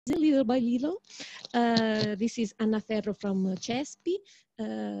little by little. This is Anna Ferro from CeSPI,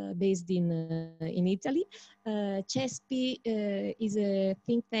 based in Italy. CeSPI is a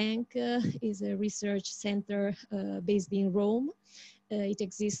think tank, is a research center based in Rome. It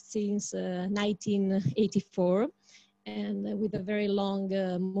exists since 1984. And with a very long,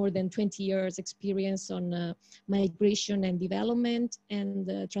 more than 20 years experience on migration and development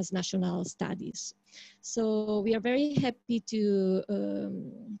and transnational studies. So we are very happy to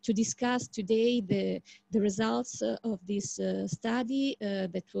discuss today the results of this study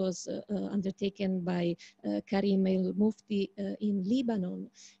that was undertaken by Karim El Mufti in Lebanon.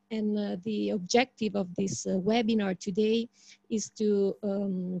 And the objective of this webinar today is to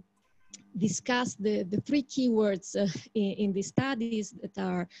discuss the three keywords in the studies that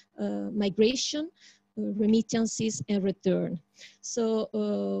are migration, remittances, and return. So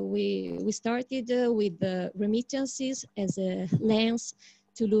we started with the remittances as a lens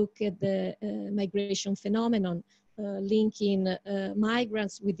to look at the migration phenomenon, linking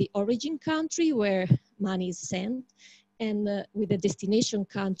migrants with the origin country where money is sent, and with the destination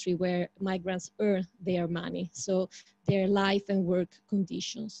country where migrants earn their money, so their life and work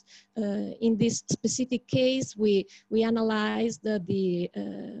conditions. In this specific case, we analyzed the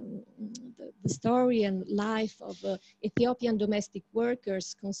story and life of Ethiopian domestic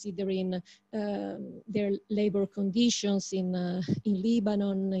workers, considering their labor conditions in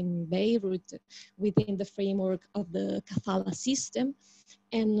Lebanon, in Beirut, within the framework of the kafala system,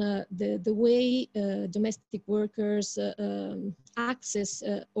 and the way domestic workers access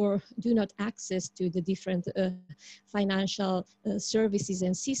or do not access to the different financial services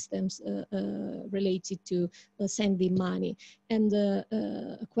and systems related to sending money. And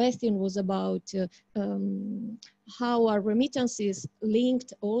a question was about how are remittances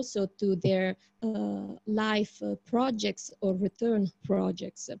linked also to their life projects or return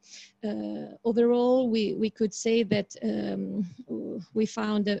projects. Overall, we could say that we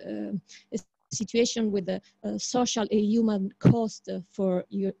found a situation with a social and human cost for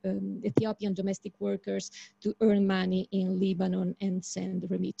Ethiopian domestic workers to earn money in Lebanon and send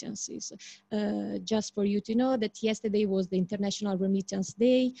remittances. Just for you to know that yesterday was the International Remittance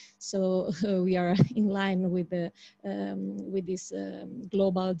Day, so we are in line with these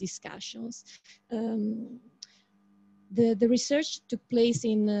global discussions. The research took place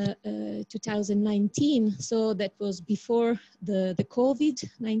in 2019, so that was before the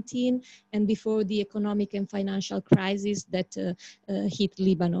COVID-19 and before the economic and financial crisis that hit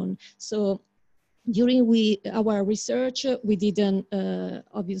Lebanon. So during our research, we didn't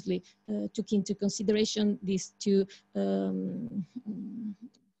obviously took into consideration these two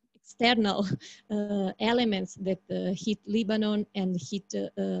external elements that hit Lebanon and hit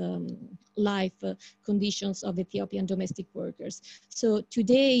life conditions of Ethiopian domestic workers. So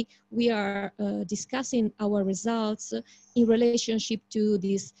today we are discussing our results in relationship to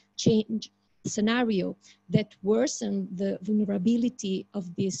this change scenario that worsen the vulnerability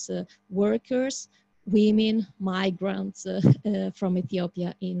of these workers, women, migrants from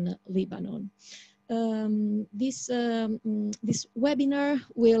Ethiopia in Lebanon. This webinar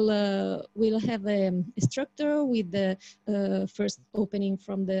will have a structure with the first opening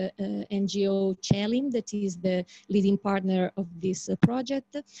from the NGO Chelim, that is the leading partner of this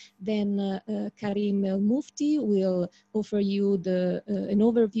project. Then Karim El Mufti will offer you an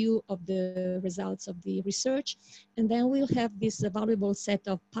overview of the results of the research, and then we'll have this valuable set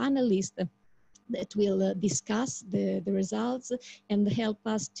of panelists that will discuss the results and help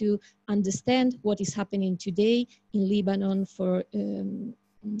us to understand what is happening today in Lebanon for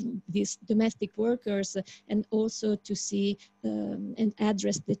these domestic workers, and also to see and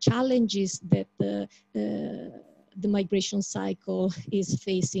address the challenges that the migration cycle is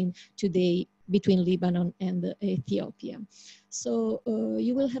facing today between Lebanon and Ethiopia. So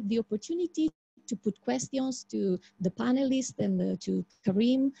you will have the opportunity to put questions to the panelists and to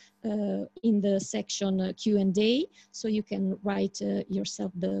Karim in the section Q&A. So you can write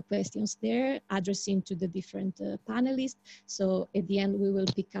yourself the questions there, addressing to the different panelists. So at the end, we will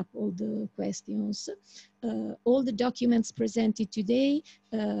pick up all the questions. All the documents presented today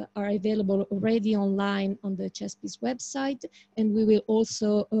are available already online on the CeSPI's website, and we will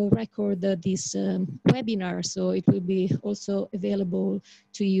also record this webinar, so it will be also available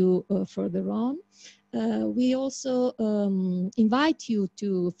to you further on. We also invite you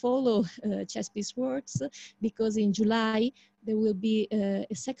to follow CeSPI's works, because in July there will be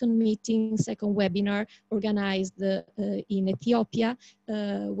a second meeting, second webinar organized in Ethiopia,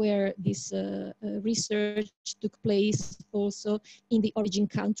 where this research took place also in the origin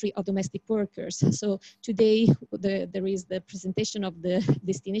country of domestic workers. So today there is the presentation of the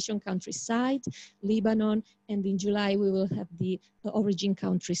destination country side, Lebanon, and in July we will have the origin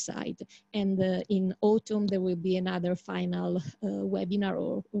country side. And in autumn there will be another final webinar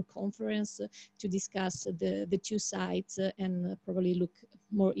or conference to discuss the two sides and probably look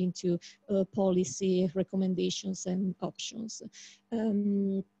more into policy recommendations and options.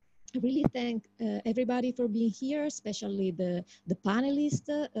 I really thank everybody for being here, especially the panelists,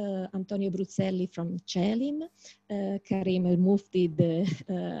 Antonio Bruzzelli from CELIM, Karim El Mufti,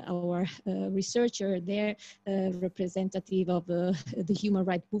 our researcher there, representative of the human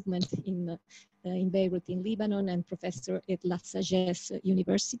rights movement in Beirut in Lebanon, and professor at La Sagesse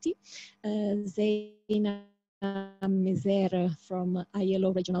University, Zeina Mezer from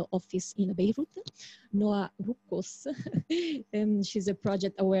ILO Regional Office in Beirut, Noah Rukos, and she's a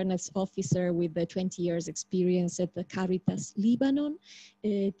project awareness officer with 20 years experience at the Caritas Lebanon,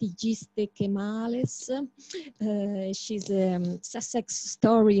 Tigiste Kemales, she's a success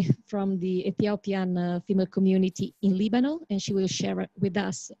story from the Ethiopian female community in Lebanon, and she will share with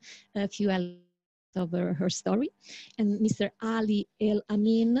us a few elements of her story. And Mr. Ali El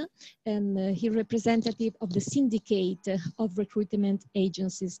Amin, and he representative of the Syndicate of Recruitment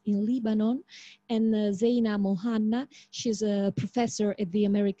Agencies in Lebanon, and Zeina Mohanna, she's a professor at the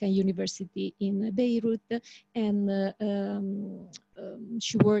American University in Beirut, and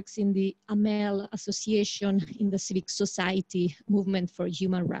she works in the AMEL Association in the Civic Society Movement for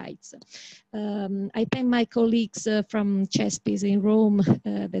Human Rights. I thank my colleagues from CeSPI in Rome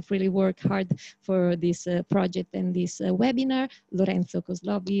that really work hard for this project and this webinar, Lorenzo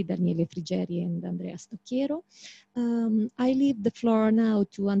Coslovi, Daniele Frigeri, and Andrea Stocchiero. I leave the floor now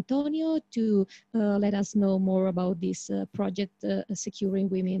to Antonio to let us know more about this project, Securing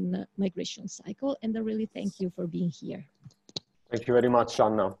Women Migration Cycle, and I really thank you for being here. Thank you very much,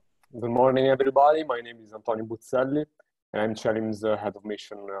 Anna. Good morning, everybody. My name is Antonio Buzzelli, and I'm CELIM's head of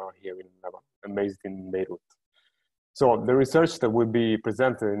mission here in Lebanon. I'm based in Beirut. So the research that will be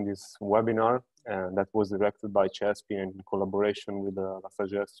presented in this webinar, that was directed by CeSPI in collaboration with La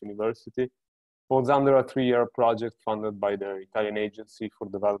Sagesse University, falls under a 3-year project funded by the Italian Agency for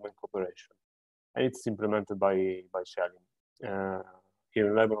Development Cooperation. And it's implemented by CELIM here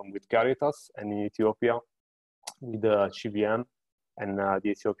in Lebanon with Caritas, and in Ethiopia with the CVM and the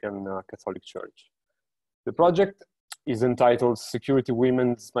Ethiopian Catholic Church. The project is entitled Security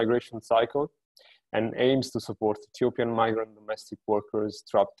Women's Migration Cycle and aims to support Ethiopian migrant domestic workers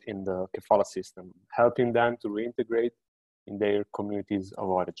trapped in the kafala system, helping them to reintegrate in their communities of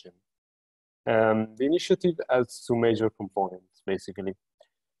origin. The initiative has 2 major components, basically.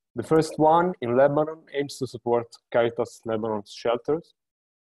 The first one, in Lebanon, aims to support Caritas Lebanon's shelters,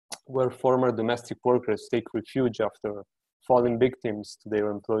 where former domestic workers take refuge after falling victims to their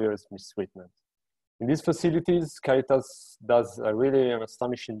employers' mistreatment. In these facilities, Caritas does an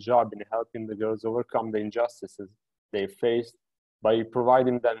astonishing job in helping the girls overcome the injustices they faced by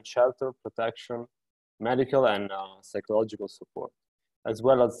providing them shelter, protection, medical and psychological support, as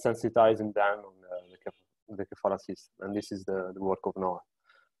well as sensitizing them on the kafala system. And this is the work of Noah.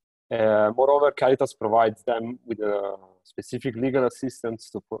 Moreover, Caritas provides them with specific legal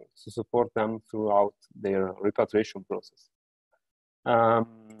assistance to support them throughout their repatriation process.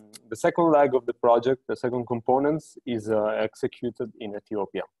 The second leg of the project, the second component, is executed in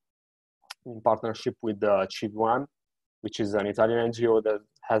Ethiopia in partnership with CeSPI, which is an Italian NGO that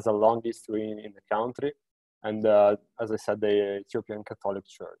has a long history in the country, and as I said, the Ethiopian Catholic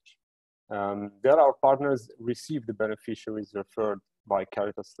Church. There, our partners receive the beneficiaries referred by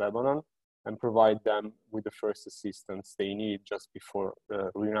Caritas Lebanon and provide them with the first assistance they need just before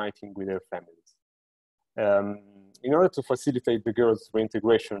reuniting with their families. In order to facilitate the girls'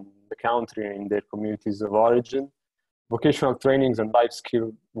 reintegration in the country and in their communities of origin, vocational trainings and life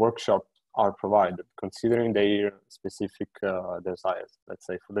skill workshops are provided, considering their specific desires, let's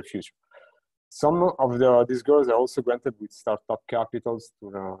say, for the future. Some of these girls are also granted with startup capitals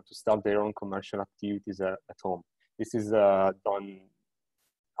to start their own commercial activities at home. This is done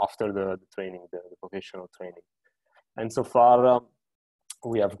after the training, the vocational training. And so far,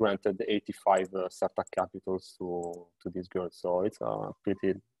 we have granted 85 startup capitals to these girls. So it's a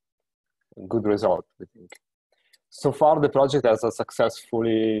pretty good result, I think. So far, the project has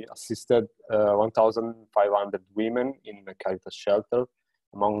successfully assisted 1,500 women in the Caritas shelter.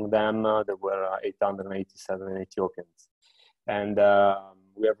 Among them, there were 887 Ethiopians. And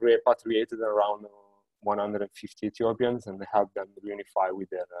we have repatriated around 150 Ethiopians and help them reunify with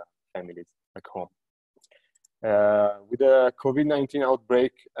their families back home. With the COVID-19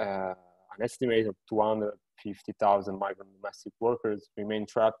 outbreak, an estimate of 250,000 migrant domestic workers remain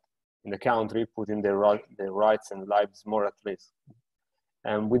trapped in the country, putting their rights and lives more at risk.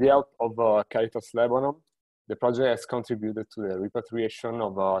 And with the help of Caritas Lebanon, the project has contributed to the repatriation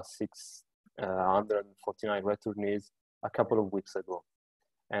of 649 returnees a couple of weeks ago.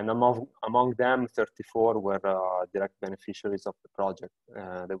 And among them, 34 were direct beneficiaries of the project.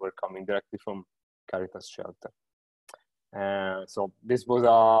 They were coming directly from Caritas Shelter. So this was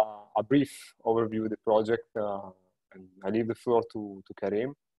a brief overview of the project, and I leave the floor to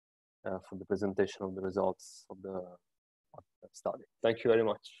Karim for the presentation of the results of the study. Thank you very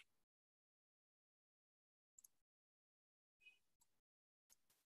much.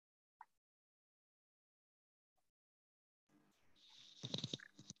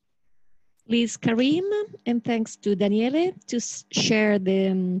 Please, Karim, and thanks to Daniele to share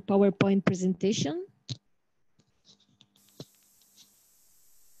the PowerPoint presentation.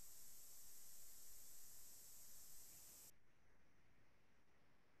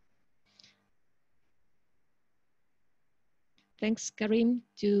 Thanks, Karim,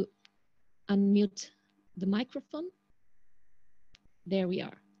 to unmute the microphone. There we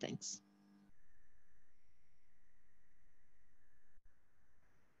are. Thanks.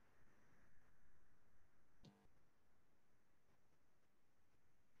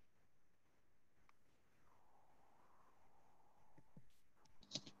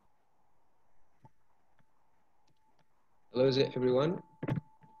 Hello, everyone.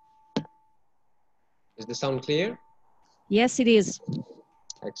 Is the sound clear? Yes, it is.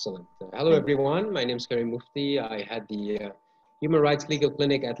 Excellent. Hello, everyone. My name is Karim Mufti. I had the Human Rights Legal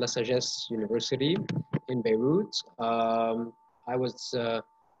Clinic at La Sagesse University in Beirut. I was the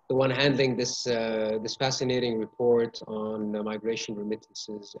one handling this, this fascinating report on migration,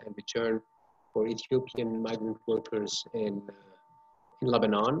 remittances, and return for Ethiopian migrant workers in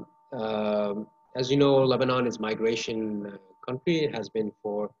Lebanon. As you know, Lebanon is a migration country. It has been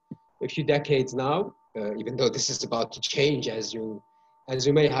for a few decades now, even though this is about to change, as you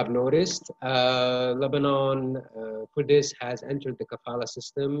may have noticed. Lebanon, for this, has entered the kafala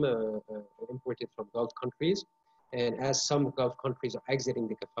system, imported from Gulf countries. And as some Gulf countries are exiting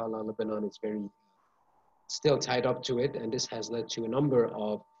the kafala, Lebanon is still tied up to it. And this has led to a number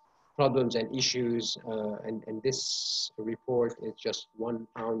of problems and issues. And this report is just 1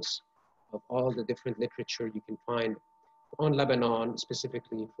 ounce of all the different literature you can find on Lebanon,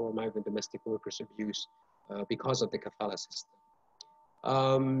 specifically for migrant domestic workers' abuse because of the kafala system.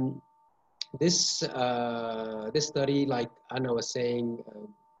 This study, like Anna was saying,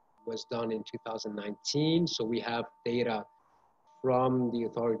 was done in 2019. So we have data from the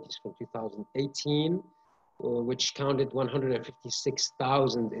authorities from 2018, which counted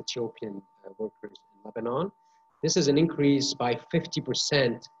 156,000 Ethiopian workers in Lebanon. This is an increase by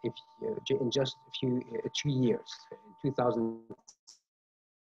 50% in just a few 2 years. In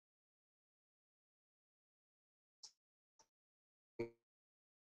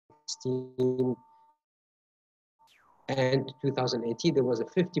 2016 and 2018, there was a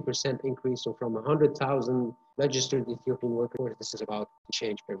 50% increase. So from 100,000 registered Ethiopian workers, this is about to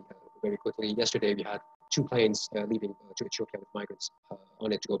change very quickly. Yesterday, we had 2 planes leaving to Ethiopia with migrants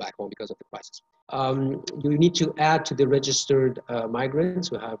on it to go back home because of the crisis. You need to add to the registered migrants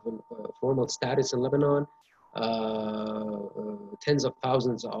who have formal status in Lebanon, tens of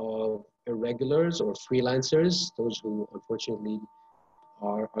thousands of irregulars or freelancers, those who unfortunately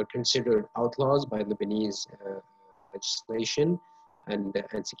are considered outlaws by Lebanese legislation and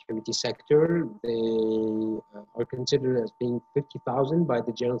security sector. They are considered as being 50,000 by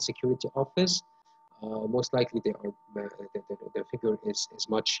the General Security Office. Most likely the figure is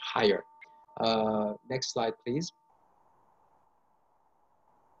much higher. Next slide, please.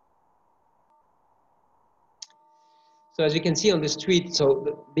 So as you can see on this tweet,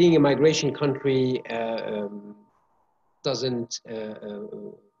 so being a migration country doesn't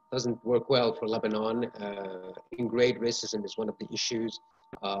work well for Lebanon. In-grade racism is one of the issues.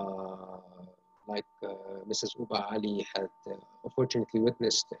 Like Mrs. Uba Ali had unfortunately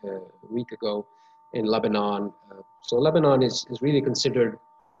witnessed a week ago in Lebanon. So Lebanon is really considered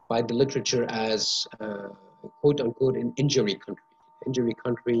by the literature as quote unquote an injury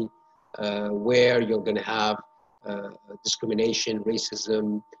country where you're going to have discrimination,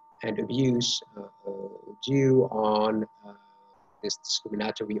 racism, and abuse due on this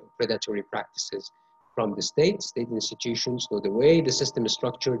discriminatory or predatory practices from the state institutions. So the way the system is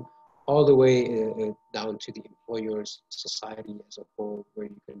structured, all the way down to the employers, society as a whole, where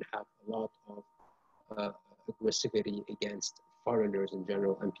you can have a lot of aggressivity against foreigners in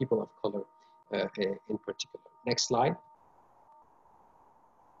general and people of color in particular. Next slide.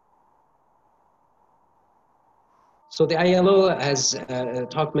 So the ILO has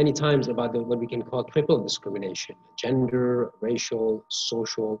talked many times about what we can call triple discrimination: gender, racial,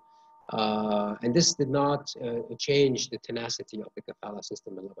 social, and this did not change the tenacity of the kafala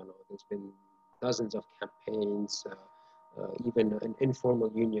system in Lebanon. There's been dozens of campaigns, even an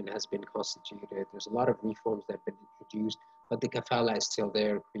informal union has been constituted. There's a lot of reforms that have been introduced, but the kafala is still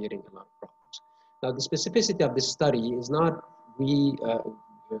there, creating a lot of problems. Now, the specificity of this study is not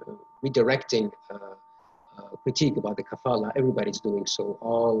redirecting critique about the kafala. Everybody's doing so.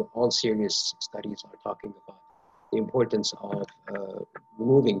 All serious studies are talking about the importance of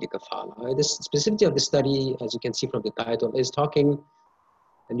removing the kafala. The specificity of the study, as you can see from the title, is talking,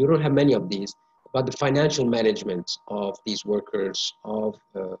 and you don't have many of these, about the financial management of these workers, of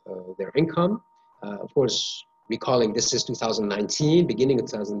their income. Of course, recalling this is 2019, beginning of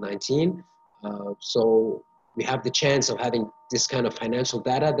 2019. So we have the chance of having this kind of financial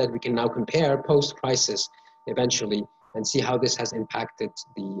data that we can now compare post-crisis eventually and see how this has impacted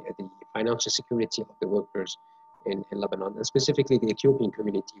the financial security of the workers in Lebanon, and specifically the Ethiopian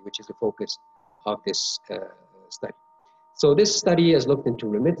community, which is the focus of this study. So this study has looked into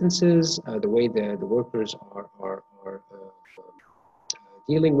remittances, the way the workers are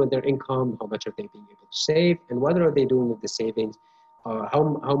dealing with their income, how much are they being able to save, and what are they doing with the savings,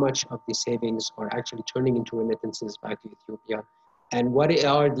 how much of the savings are actually turning into remittances back to Ethiopia, and what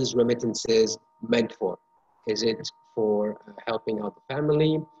are these remittances meant for? Is it for helping out the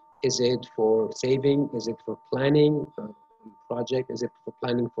family? Is it for saving? Is it for planning a project? Is it for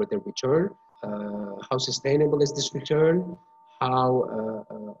planning for the return? How sustainable is this return? How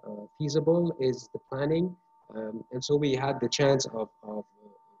feasible is the planning? And so we had the chance of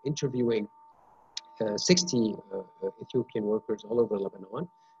interviewing 60 Ethiopian workers all over Lebanon.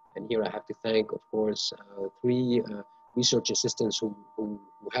 And here I have to thank, of course, 3 research assistants who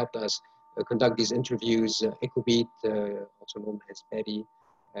helped us conduct these interviews, Ekubit, also known as Betty,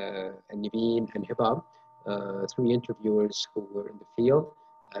 and Niveen and Hibab, 3 interviewers who were in the field,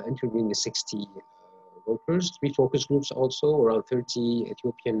 interviewing the 60 workers, 3 focus groups also, around 30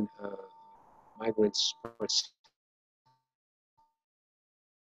 Ethiopian migrants participated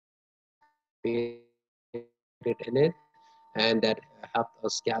in it, and that helped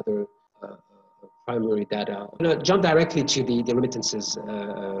us gather primary data. I'm going to jump directly to the remittances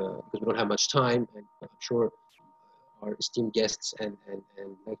because we don't have much time, and I'm sure our esteemed guests and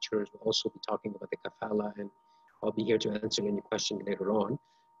lecturers will also be talking about the kafala, and I'll be here to answer any question later on.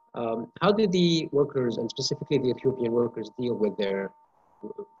 How did the workers, and specifically the Ethiopian workers, deal with their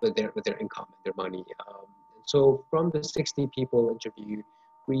income and their money? So from the 60 people interviewed,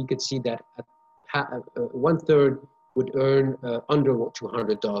 we could see that 1/3 would earn under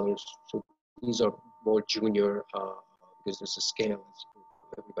 $200. So these are more junior, because there's a scale, as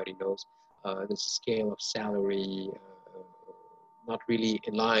everybody knows. There's a scale of salary, not really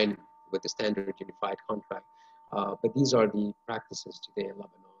in line with the standard unified contract. But these are the practices today in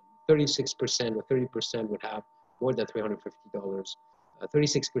Lebanon. 36% or 30% would have more than $350.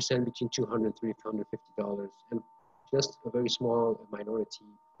 36% between $200 and $350, and just a very small minority,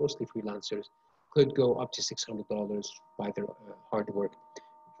 mostly freelancers, could go up to $600 by their hard work,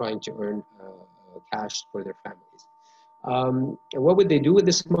 trying to earn cash for their families. And what would they do with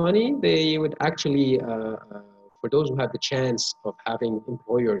this money? They would actually, for those who have the chance of having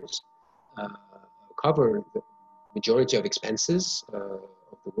employers cover the majority of expenses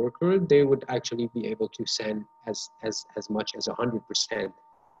of the worker, they would actually be able to send as much as 100%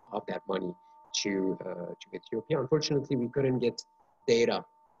 of that money to Ethiopia. Unfortunately, we couldn't get data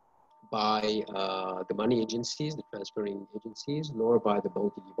by the money agencies, the transferring agencies, nor by the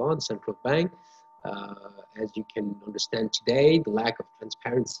Banque du Liban, the central bank. As you can understand today, the lack of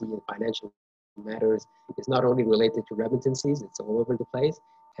transparency in financial matters is not only related to remittances, it's all over the place.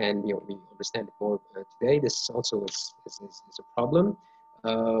 And we understand it more today. This also is a problem.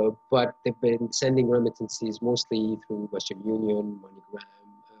 But they've been sending remittances mostly through Western Union, MoneyGram,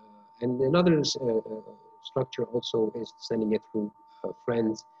 and another structure also is sending it through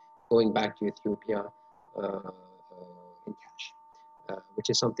friends going back to Ethiopia in cash, which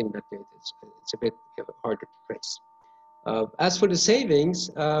is something that it's a bit hard to trace. As for the savings,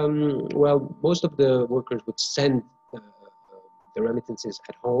 well, most of the workers would send the remittances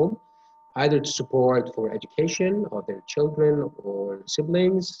at home, either to support for education of their children or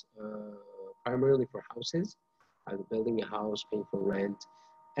siblings, primarily for houses, either building a house, paying for rent,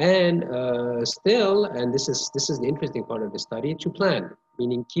 and still, and this is the interesting part of the study, to plan,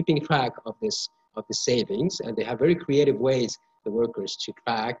 meaning keeping track of this the savings, and they have very creative ways, the workers, to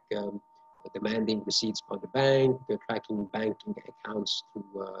track demanding receipts from the bank, they're tracking banking accounts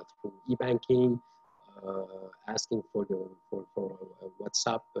through e-banking, asking for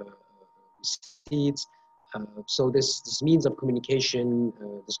WhatsApp receipts. So this means of communication,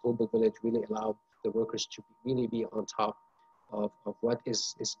 this global village really allowed the workers to really be on top of what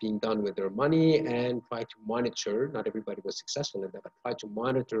is being done with their money and try to monitor. Not everybody was successful in that, but try to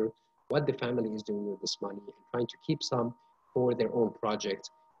monitor what the family is doing with this money and trying to keep some for their own project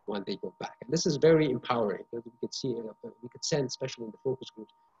when they go back. And this is very empowering. We could see, we could sense, especially in the focus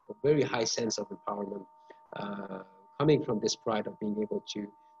groups, a very high sense of empowerment coming from this pride of being able to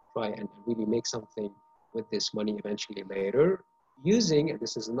try and really make something with this money eventually later, using, and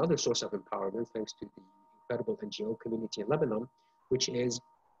this is another source of empowerment thanks to the incredible NGO community in Lebanon, which is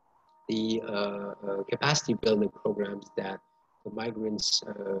the capacity building programs that the migrants,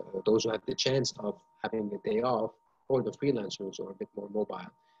 those who have the chance of having a day off, or the freelancers who are a bit more mobile.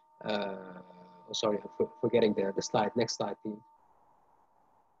 Sorry, I'm forgetting the slide. Next slide, please.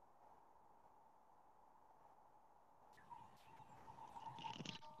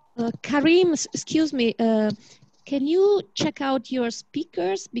 Karim, excuse me, can you check out your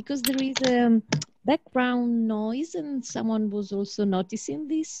speakers? Because there is a background noise and someone was also noticing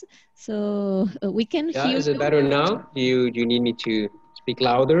this. So we can hear Is it better now? Do you need me to speak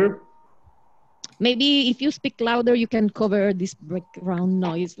louder? Maybe if you speak louder, you can cover this background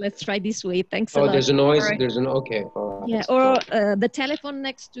noise. Let's try this way. Thanks a lot. Oh, there's a noise. Or, there's an, okay. All right. Yeah, or the telephone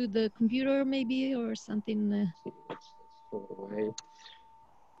next to the computer maybe, or something. Let's throw it away.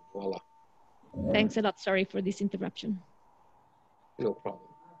 Voila. Thanks a lot. Sorry for this interruption. No problem.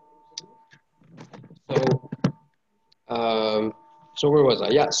 So where was I?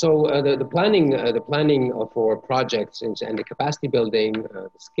 Yeah. So the planning for projects and the capacity building, the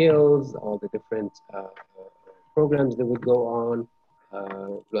skills, all the different programs that would go on,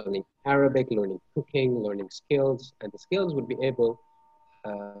 learning Arabic, learning cooking, learning skills, and the skills would be able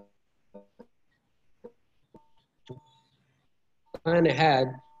to plan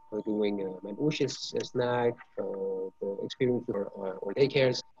ahead. Doing manouches snack, the experience or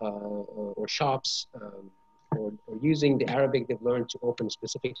daycares or shops, or using the Arabic they've learned to open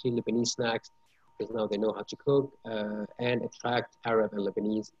specifically Lebanese snacks, because now they know how to cook, and attract Arab and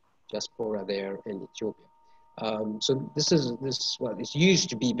Lebanese diaspora there in Ethiopia. So this used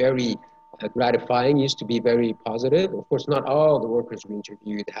to be very gratifying, used to be very positive. Of course, not all the workers we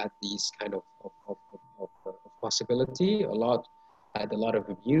interviewed had these kind of possibility. A lot had a lot of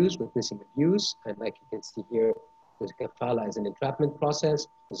abuse, witnessing abuse, and like you can see here, there's kafala as an entrapment process.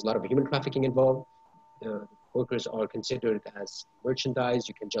 There's a lot of human trafficking involved. Workers are considered as merchandise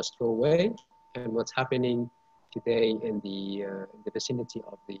you can just throw away. And what's happening today in the vicinity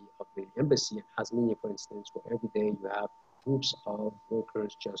of the embassy in Hazmiya, for instance, where every day you have groups of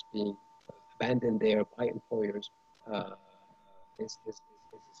workers just being abandoned there by employers, is a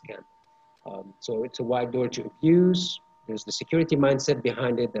scam. So it's a wide door to abuse. There's the security mindset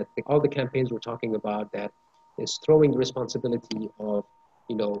behind it, that all the campaigns we're talking about, that is throwing the responsibility of,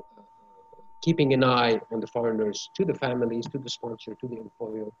 keeping an eye on the foreigners to the families, to the sponsor, to the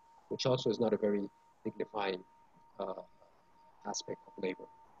employer, which also is not a very dignifying aspect of labor.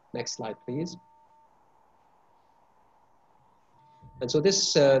 Next slide, please. And so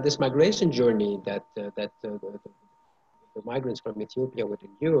this migration journey that the migrants from Ethiopia would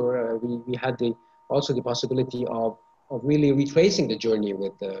endure, we had also the possibility of really retracing the journey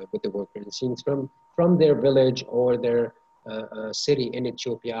with the workers, and seeing from their village or their city in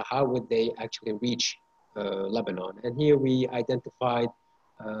Ethiopia, how would they actually reach Lebanon? And here we identified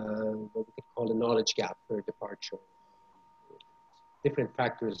what we could call a knowledge gap for departure. Different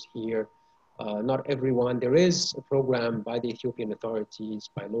factors here. Not everyone. There is a program by the Ethiopian authorities,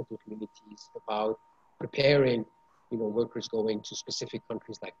 by local communities, about preparing workers going to specific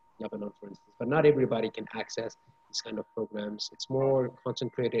countries like Lebanon, for instance, but not everybody can access these kind of programs. It's more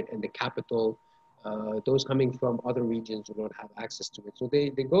concentrated in the capital. Those coming from other regions who don't have access to it. So they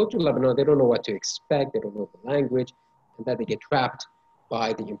go to Lebanon, they don't know what to expect, they don't know the language, and that they get trapped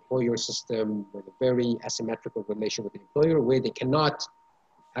by the employer system with a very asymmetrical relation with the employer, where they cannot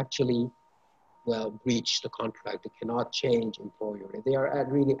actually, breach the contract. They cannot change employer. They are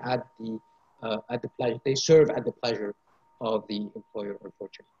really at the pleasure, they serve at the pleasure of the employer,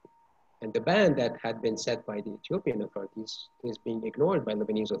 unfortunately. And the ban that had been set by the Ethiopian authorities is being ignored by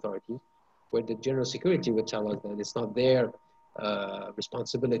Lebanese authorities, where the general security would tell us that it's not their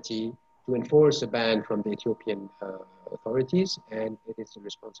responsibility to enforce a ban from the Ethiopian authorities, and it is the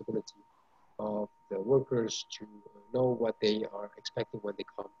responsibility of the workers to know what they are expecting when they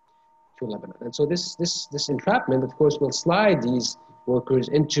come Lebanon. And so this entrapment, of course, will slide these workers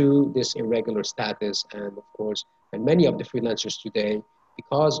into this irregular status. And of course, and many of the freelancers today,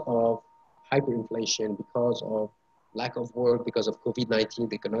 because of hyperinflation, because of lack of work, because of COVID-19,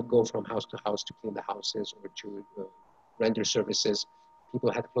 they cannot go from house to house to clean the houses or to render services.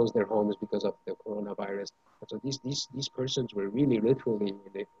 People had closed their homes because of the coronavirus. And so these persons were really literally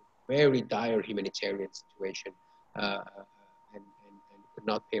in a very dire humanitarian situation and could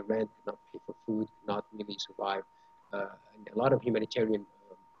not pay rent, could not pay for food, could not really survive. And a lot of humanitarian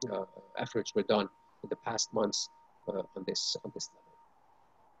efforts were done in the past months on this level.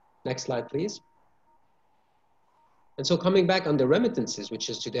 Next slide, please. And so coming back on the remittances, which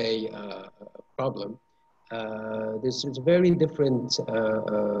is today a problem, there's very different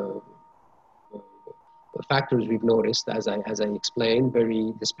factors we've noticed, as I explained,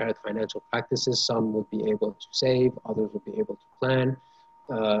 very disparate financial practices. Some would be able to save, others would be able to plan.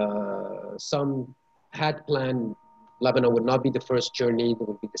 Some had planned, Lebanon would not be the first journey, there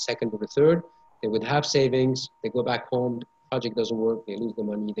would be the second or the third. They would have savings, they go back home, the project doesn't work, they lose the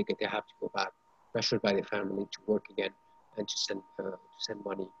money, they have to go back, pressured by the family to work again and to send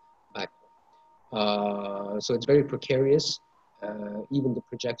money back home. So it's very precarious. Even the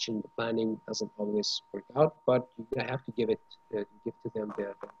projection, the planning doesn't always work out, but you have to give to them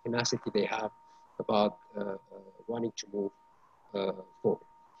the tenacity they have about wanting to move forward.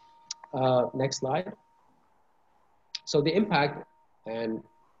 Next slide. So the impact, and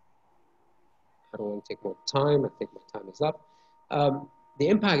I don't want to take more time, I think my time is up. The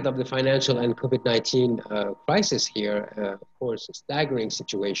impact of the financial and COVID-19 crisis here, of course, a staggering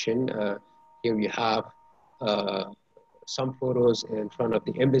situation. Here you have some photos in front of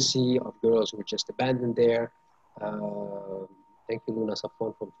the embassy of girls who were just abandoned there. Thank you, Luna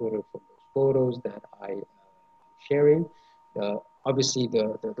Safwan, from Twitter for those photos that I'm sharing. Obviously,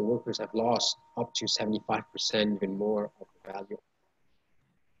 the workers have lost up to 75%, even more of the value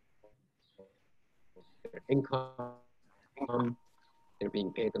of their income. They're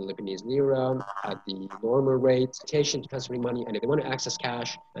being paid in Lebanese lira at the normal rate, transferring money, and if they want to access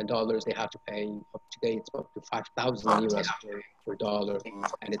cash and dollars, they have to pay today it's up to 5,000 liras per dollar,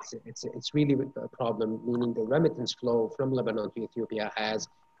 and it's really a problem. Meaning the remittance flow from Lebanon to Ethiopia has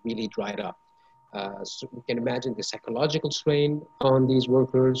really dried up. So you can imagine the psychological strain on these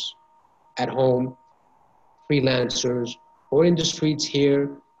workers at home, freelancers, or in the streets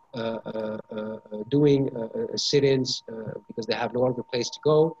here. Doing sit-ins because they have no other place to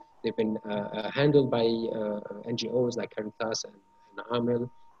go. They've been handled by NGOs like Caritas and Amel.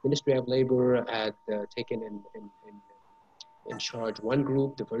 Ministry of Labor had taken in charge one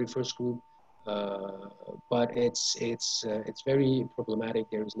group, the very first group, but it's very problematic.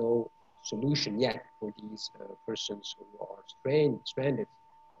 There is no solution yet for these persons who are stranded.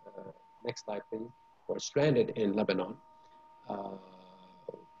 Next slide, please. Or stranded in Lebanon.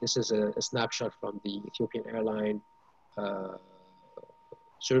 This is a snapshot from the Ethiopian airline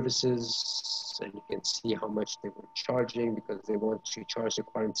services, and you can see how much they were charging because they want to charge the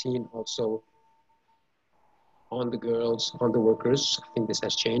quarantine also on the girls, on the workers. I think this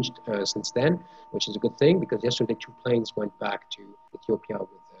has changed since then, which is a good thing because yesterday 2 planes went back to Ethiopia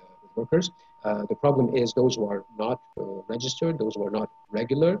with workers. The problem is those who are not registered, those who are not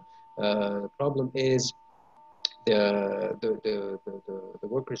regular. The problem is the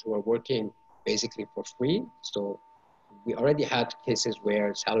workers who are working basically for free. So we already had cases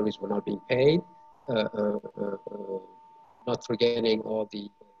where salaries were not being paid, not forgetting all the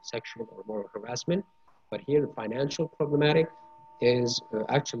sexual or moral harassment. But here the financial problematic is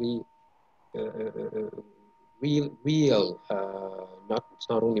actually real, it's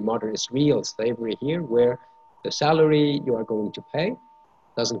not only modern, it's real slavery here where the salary you are going to pay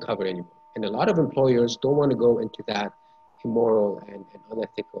doesn't cover anymore. And a lot of employers don't want to go into that immoral and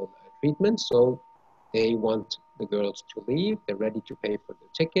unethical treatment. So they want the girls to leave. They're ready to pay for their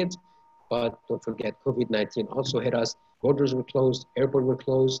tickets. But don't forget, COVID-19 also hit us. Borders were closed, airport were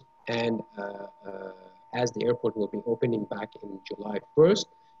closed. And as the airport will be opening back in July 1st,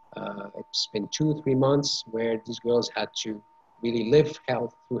 it's been 2-3 months where these girls had to really live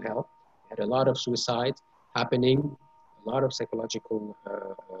hell through hell. Had a lot of suicides happening, a lot of psychological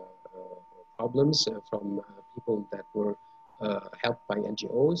problems from people that were helped by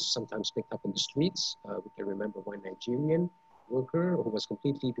NGOs, sometimes picked up in the streets. We can remember one Nigerian worker who was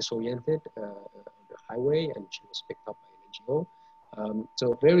completely disoriented on the highway, and she was picked up by an NGO.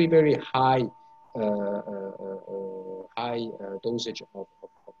 So very, very high dosage of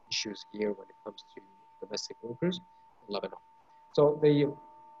issues here when it comes to domestic workers in Lebanon. So the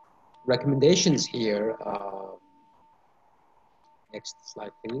recommendations here Next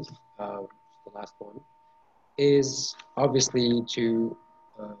slide, please. The last one is obviously to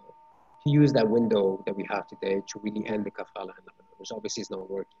use that window that we have today to really end the kafala in Lebanon, which obviously is not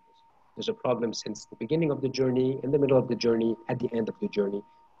working. There's a problem since the beginning of the journey, in the middle of the journey, at the end of the journey.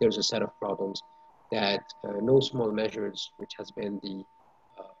 There's a set of problems that no small measures, which has been the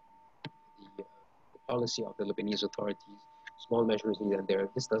policy of the Lebanese authorities, small measures needed there.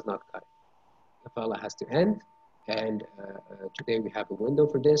 This does not cut it. Kafala has to end, and today we have a window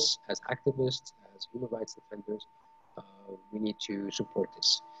for this. As activists, as human rights defenders, we need to support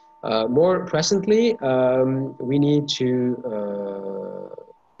this. More presently, we need to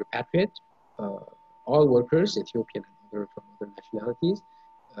repatriate all workers, Ethiopian and other from other nationalities,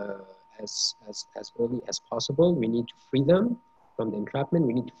 as early as possible. We need to free them from the entrapment.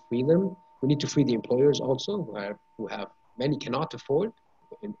 We need to free them. We need to free the employers also, who have many cannot afford,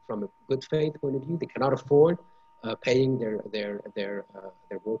 from a good faith point of view, they cannot afford paying their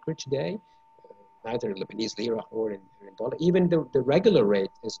worker today, neither Lebanese lira or in dollar. Even the regular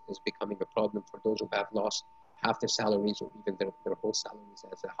rate is becoming a problem for those who have lost half their salaries or even their whole salaries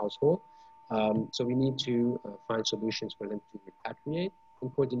as a household. So we need to find solutions for them to repatriate in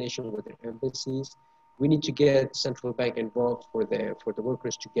coordination with their embassies. We need to get central bank involved for the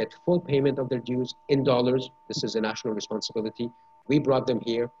workers to get full payment of their dues in dollars. This is a national responsibility. We brought them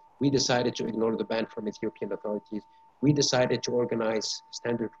here. We decided to ignore the ban from Ethiopian authorities. We decided to organize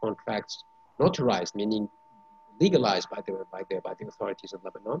standard contracts, notarized, meaning legalized by the authorities in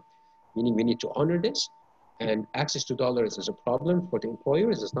Lebanon, meaning we need to honor this. And access to dollars is a problem for the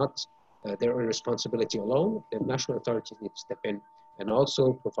employers. It's not their own responsibility alone. The national authorities need to step in and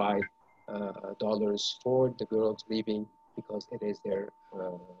also provide dollars for the girls leaving, because it is their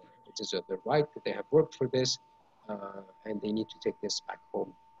right that they have worked for this, and they need to take this back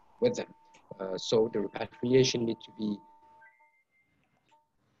home with them. So the repatriation need to be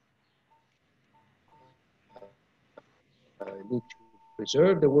need to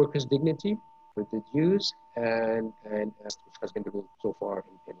preserve the workers' dignity with the dues, and which has been the rule so far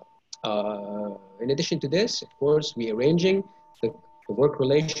in Lebanon. In addition to this, of course, we are arranging the work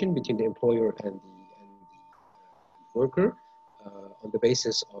relation between the employer and the worker on the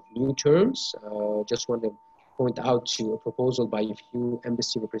basis of new terms. Just want to point out to a proposal by a few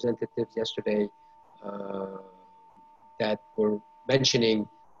embassy representatives yesterday that were mentioning,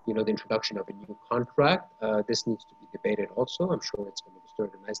 the introduction of a new contract. This needs to be debated also. I'm sure it's going to stir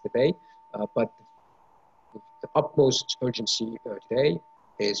a nice debate. But the utmost urgency today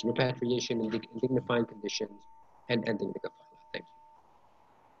is repatriation in dignified conditions and ending the kafala. Thank you.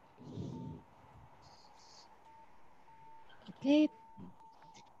 Okay.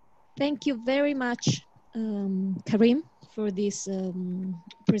 Thank you very much, Karim, for this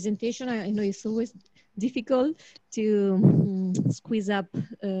presentation. I know it's always difficult to squeeze up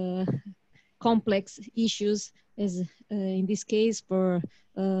complex issues, as in this case for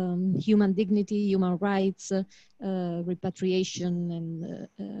human dignity, human rights, repatriation, and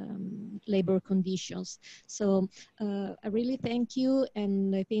labor conditions. So I really thank you,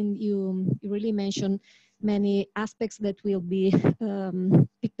 and I think you really mentioned many aspects that will be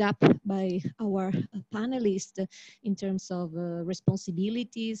picked up by our panelists in terms of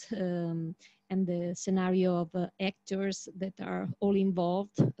responsibilities and the scenario of actors that are all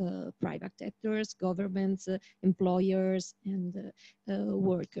involved, private actors, governments, employers, and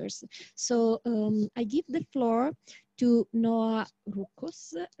workers. So I give the floor to Noah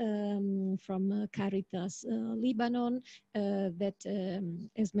Rukos from Caritas Lebanon, that,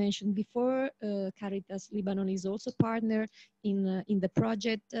 as mentioned before, Caritas Lebanon is also partner in the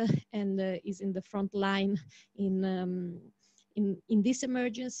project and is in the front line in this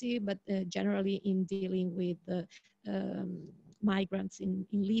emergency, but generally in dealing with migrants in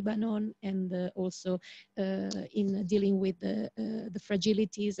Lebanon, and also in dealing with the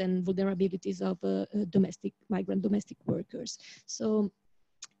fragilities and vulnerabilities of migrant domestic workers. So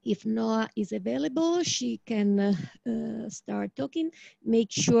if Noah is available, she can start talking.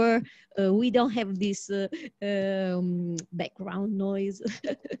 Make sure we don't have this background noise.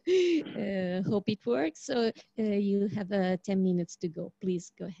 Hope it works. So you have 10 minutes to go.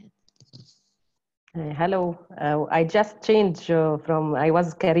 Please go ahead. Hello, I just changed from, I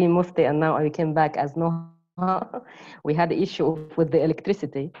was Karim Mufti and now I came back as Noha. We had an issue with the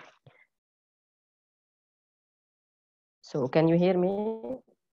electricity. So can you hear me?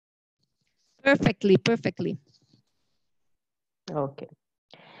 Perfectly, perfectly. Okay.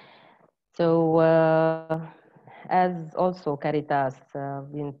 So as also Caritas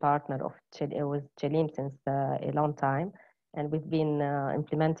been partner of with Chelim since a long time, And we've been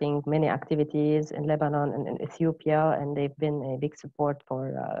implementing many activities in Lebanon and in Ethiopia, and they've been a big support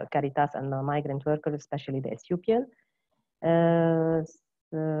for Caritas and migrant workers, especially the Ethiopian. I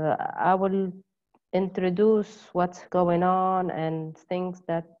will introduce what's going on and things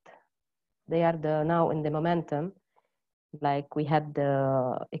that they are now in the momentum. Like we had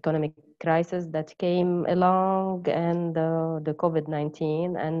the economic crisis that came along and the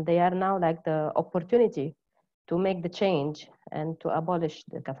COVID-19, and they are now like the opportunity to make the change and to abolish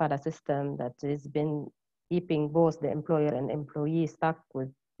the kafala system that has been keeping both the employer and employee stuck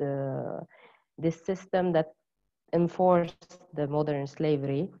with this system that enforced the modern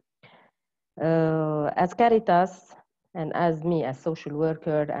slavery. As Caritas and as me as social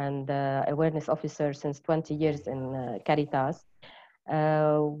worker and awareness officer since 20 years in Caritas,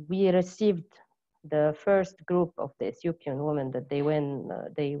 we received the first group of the Ethiopian women that they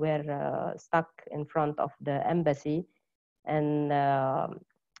were stuck in front of the embassy, and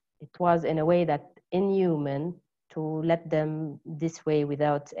it was in a way that inhuman to let them this way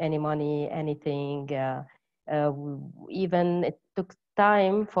without any money, anything. Even it took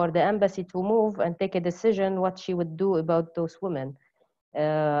time for the embassy to move and take a decision what she would do about those women.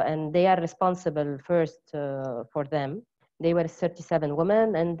 And they are responsible first for them. They were 37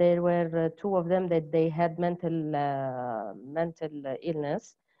 women, and there were 2 of them that they had mental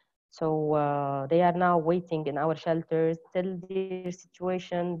illness. So they are now waiting in our shelters till their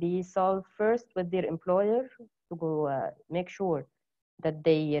situation be solved first with their employer to go make sure that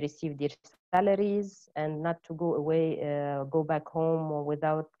they receive their salaries and not to go away, go back home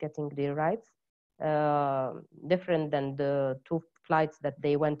without getting their rights. Different than the 2 flights that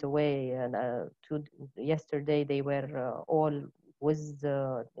they went away to yesterday. They were all with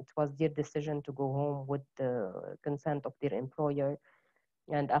it was their decision to go home with the consent of their employer.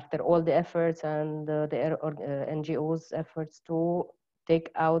 And after all the efforts and the NGOs' efforts to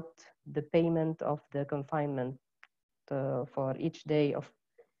take out the payment of the confinement for each day of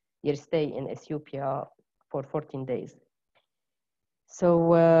your stay in Ethiopia for 14 days.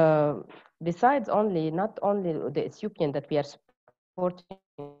 So besides not only the Ethiopian that we are supporting,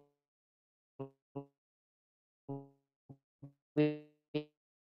 we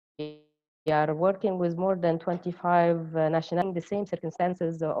are working with more than 25 nationalities, the same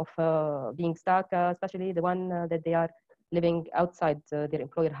circumstances of being stuck, especially the one that they are living outside their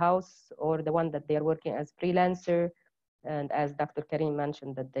employer house, or the one that they are working as freelancer. And as Dr. Karim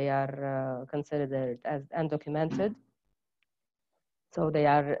mentioned, that they are considered as undocumented. So they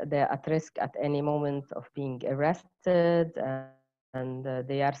are at risk at any moment of being arrested, and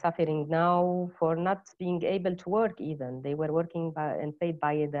they are suffering now for not being able to work even. They were working and paid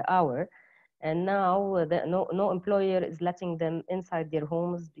by the hour. And now no employer is letting them inside their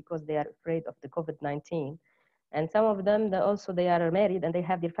homes because they are afraid of the COVID-19. And some of them, they are married and they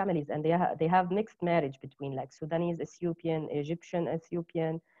have their families, and they have mixed marriage between like Sudanese Ethiopian, Egyptian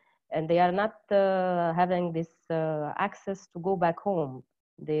Ethiopian, and they are not having this access to go back home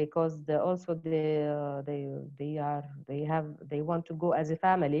because they want to go as a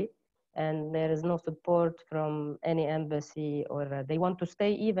family, and there is no support from any embassy, or they want to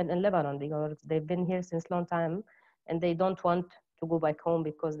stay even in Lebanon because they've been here since long time, and they don't want to go back home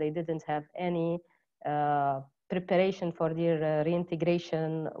because they didn't have any preparation for their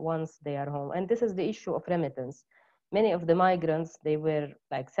reintegration once they are home. And this is the issue of remittance. Many of the migrants, they were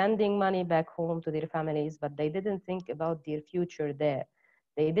like sending money back home to their families, but they didn't think about their future there.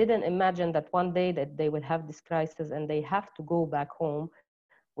 They didn't imagine that one day that they would have this crisis and they have to go back home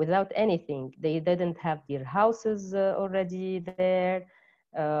without anything. They didn't have their houses already there.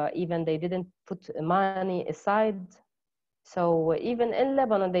 Even they didn't put money aside. So even in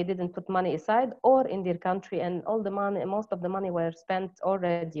Lebanon, they didn't put money aside or in their country, and all the money, most of the money were spent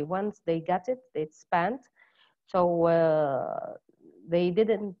already. Once they got it, it's spent. So they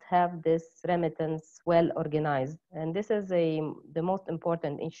didn't have this remittance well organized. And this is the most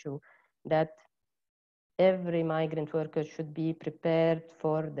important issue, that every migrant worker should be prepared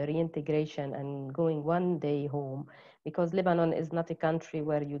for the reintegration and going one day home, because Lebanon is not a country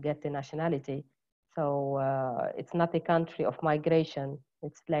where you get the nationality. So it's not a country of migration.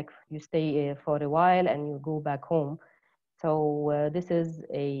 It's like you stay for a while and you go back home. So this is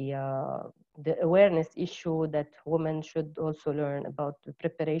the awareness issue that women should also learn about the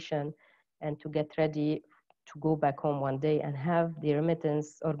preparation and to get ready to go back home one day and have the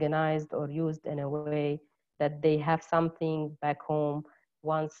remittance organized or used in a way that they have something back home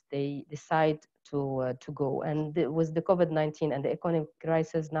once they decide to go. And with the COVID-19 and the economic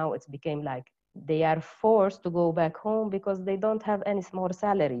crisis, now it's became like they are forced to go back home because they don't have any more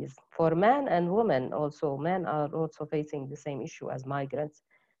salaries. For men and women also, men are also facing the same issue as migrants,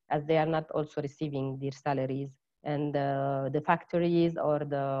 as they are not also receiving their salaries. And the factories or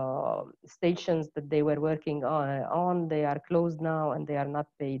the stations that they were working on, they are closed now and they are not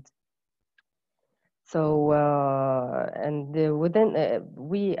paid. So,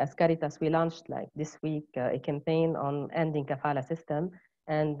 we as Caritas, we launched like this week a campaign on ending kafala system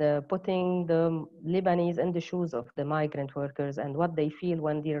and putting the Lebanese in the shoes of the migrant workers and what they feel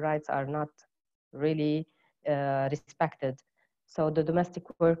when their rights are not really respected. So the domestic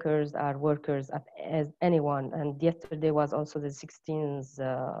workers are workers as anyone. And yesterday was also the 16th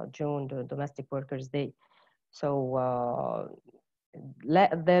June, the Domestic Workers Day. So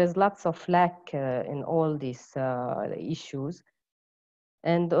there is lots of lack in all these issues.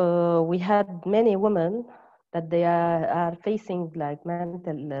 And we had many women that they are facing like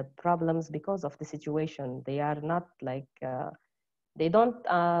mental problems because of the situation. They are not like, they don't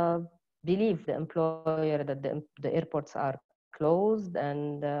believe the employer that the airports are closed,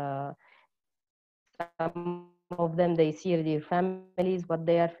 and some of them, they see their families, what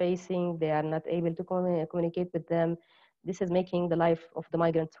they are facing, they are not able to communicate with them. This is making the life of the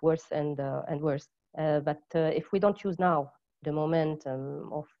migrants worse and worse. But if we don't use now the momentum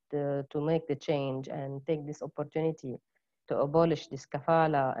of to make the change and take this opportunity to abolish this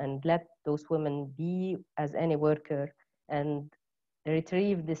kafala and let those women be as any worker and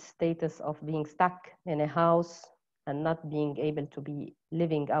retrieve this status of being stuck in a house and not being able to be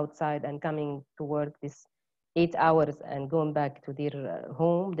living outside and coming to work this 8 hours and going back to their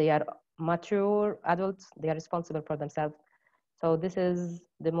home. They are mature adults, they are responsible for themselves. So this is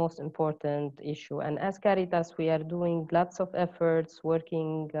the most important issue. And as Caritas, we are doing lots of efforts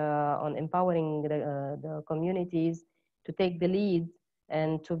working on empowering the communities to take the lead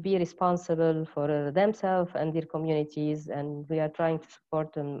and to be responsible for themselves and their communities. And we are trying to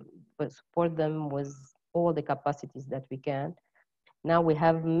support them with all the capacities that we can. Now we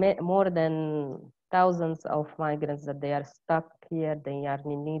have more than thousands of migrants that they are stuck here. They are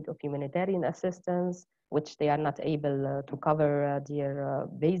in need of humanitarian assistance, which they are not able to cover their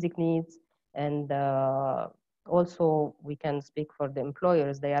basic needs. And also we can speak for the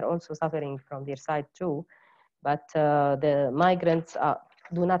employers. They are also suffering from their side too. But the migrants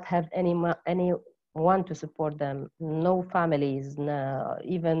do not have anyone to support them, no families, no,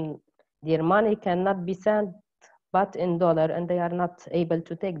 even their money cannot be sent but in dollar, and they are not able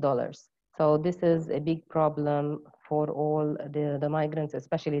to take dollars. So this is a big problem for all the migrants,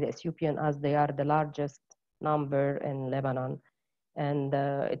 especially the Ethiopian, as they are the largest number in Lebanon. And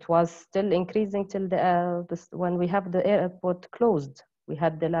it was still increasing till when we have the airport closed. We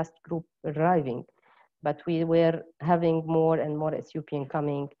had the last group arriving, but we were having more and more Ethiopian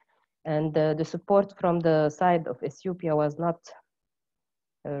coming. And the support from the side of Ethiopia was not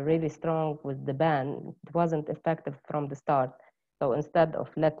really strong with the ban. It wasn't effective from the start. So instead of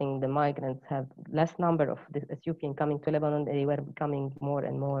letting the migrants have less number of the Ethiopian coming to Lebanon, they were becoming more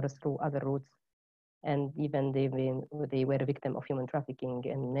and more through other routes. And even they were a victim of human trafficking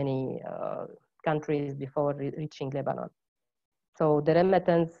in many countries before reaching Lebanon. So the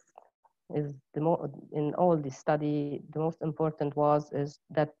remittance is in all this study, the most important is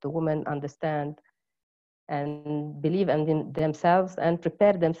that the women understand and believe in themselves and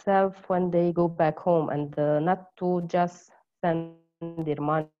prepare themselves when they go back home, and not to just send their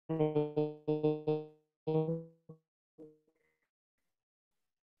money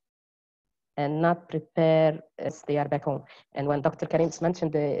and not prepare as they are back home. And when Dr. Karim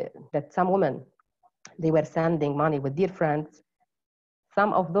mentioned that some women, they were sending money with their friends,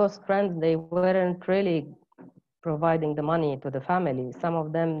 some of those friends, they weren't really providing the money to the family. Some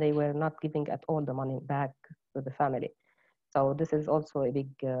of them, they were not giving at all the money back to the family. So this is also a big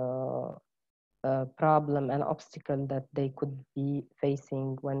problem and obstacle that they could be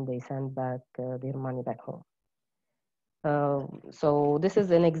facing when they send back their money back home. So this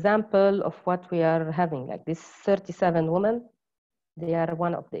is an example of what we are having, like this 37 women. They are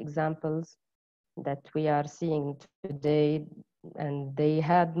one of the examples that we are seeing today, and they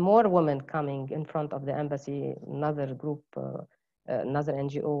had more women coming in front of the embassy. Another group, another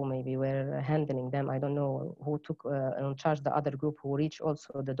NGO maybe were handling them. I don't know who took in charge the other group who reached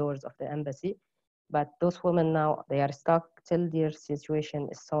also the doors of the embassy. But those women now, they are stuck till their situation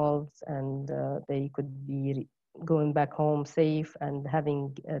is solved and they could be going back home safe and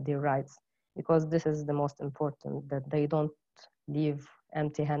having their rights, because this is the most important, that they don't leave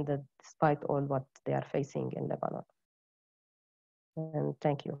empty-handed despite all what they are facing in Lebanon. And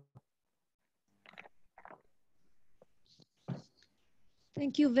thank you.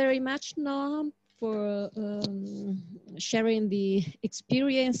 Thank you very much, Noam, for sharing the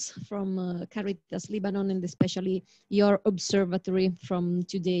experience from Caritas Lebanon and especially your observatory from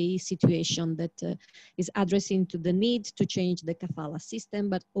today's situation that is addressing to the need to change the kafala system,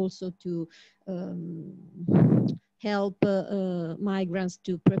 but also to help migrants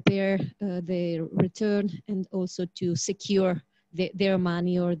to prepare their return and also to secure their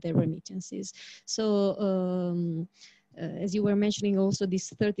money or their remittances. So as you were mentioning also these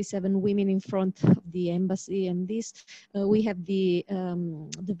 37 women in front of the embassy and this, we have the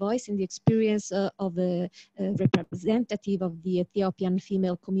voice and the experience of a representative of the Ethiopian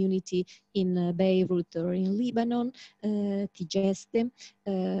female community in Beirut or in Lebanon, Sagesse,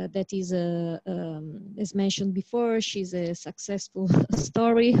 that is, as mentioned before, she's a successful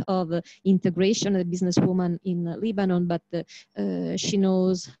story of integration, a businesswoman in Lebanon, but she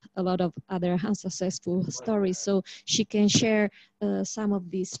knows a lot of other unsuccessful stories. So she can share some of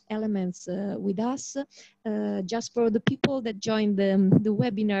these elements with us. Just for the people that joined the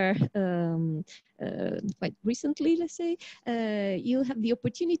webinar quite recently, let's say, you have the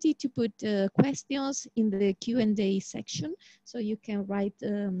opportunity to put questions in the Q&A section. So you can write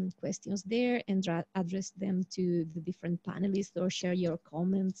questions there and address them to the different panelists or share your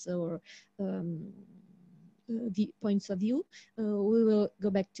comments or points of view. We will go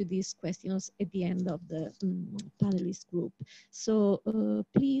back to these questions at the end of the panelist group. So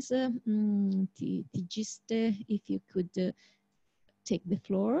please, Tigiste, if you could take the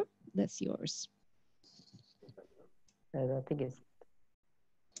floor, that's yours. Tigiste.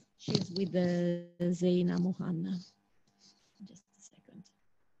 She's with Zeina Mohanna. Just a second.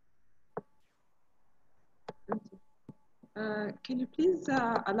 Can you please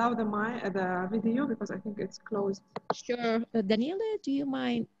allow the video because I think it's closed. Sure. Daniela, do you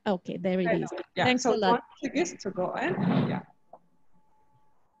mind? Okay, there it is. Yeah, thanks so a lot. Tigiste to go in. Yeah.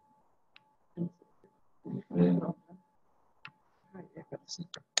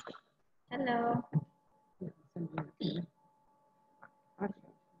 Hello.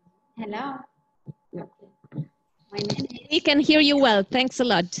 Hello. My name is... We can hear you well. Thanks a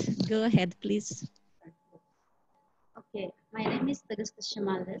lot. Go ahead, please. Okay, my name is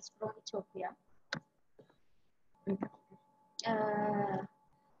Sagesse from Ethiopia.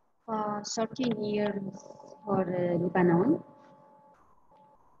 For 13 years for Lebanon,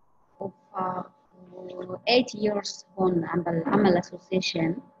 of 8 years on Amal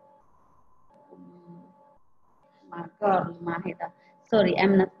Association. My girl, sorry,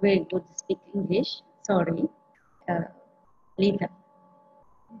 I'm not very good to speak English. Sorry. Later.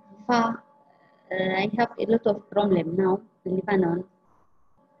 I have a lot of problem now in Lebanon.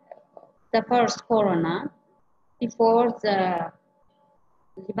 The first corona, before the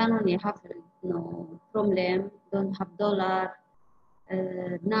Lebanon, you have no problem, don't have dollar.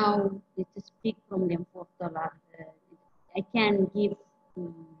 Now it's a big problem for dollar. I can give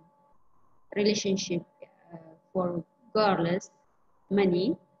relationship for girls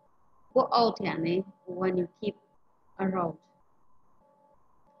money. Go out, yani, when you keep around.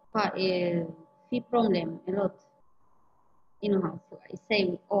 But the problem a lot. You know how I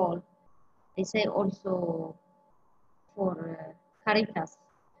say all. I say also for Caritas.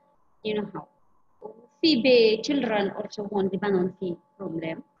 You know how. Fee children also want Lebanon fee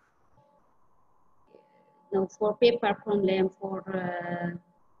problem. No, for paper problem, for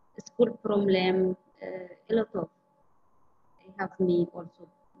school problem, a lot of. I have me also.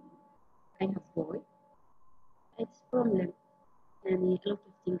 I have boy. It's problem. And a lot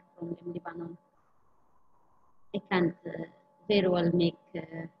of things from Lebanon. I can't very well make,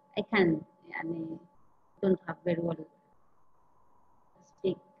 I can, don't have very well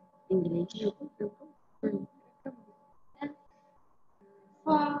speak English.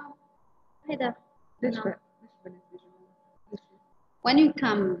 When you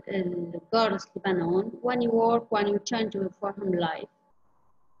come girls Lebanon, when you work, when you change for home life,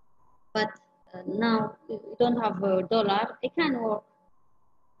 but now you don't have a dollar, I can work,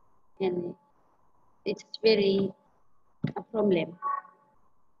 and it's very a problem.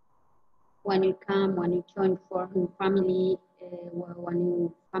 When you come, when you join for family, when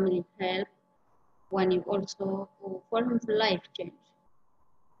you family help, when you also for life change.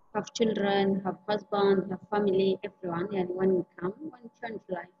 Have children, have husband, have family, everyone, and when you come, when you change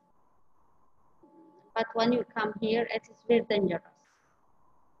life. But when you come here, it is very dangerous.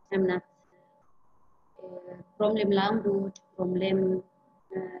 I'm not problem language, problem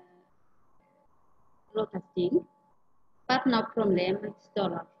lot of things. But no problem, it's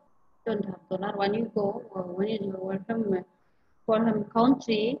dollar. Don't have dollar. When you go, when you welcome for home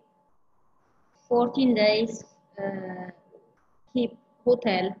country, 14 days keep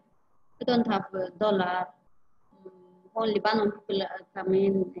hotel. I don't have a dollar. All Lebanon people come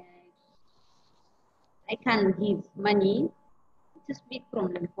in. I can give money. It's a big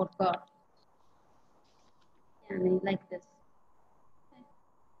problem for God. And like this.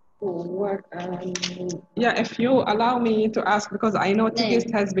 Yeah, if you allow me to ask, because I know Tigist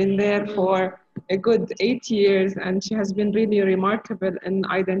has been there for a good 8 years, and she has been really remarkable in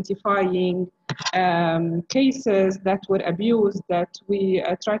identifying cases that were abused, that we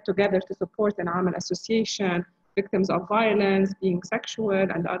tried together to support an Amal association, victims of violence, being sexual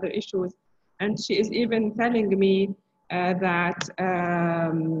and other issues. And she is even telling me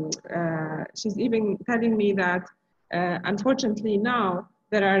unfortunately now,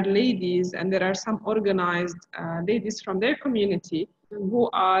 there are ladies, and there are some organized ladies from their community who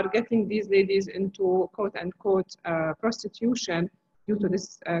are getting these ladies into quote unquote prostitution due to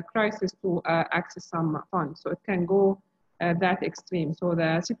this crisis to access some funds. So it can go that extreme. So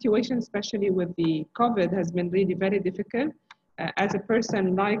the situation, especially with the COVID, has been really very difficult. As a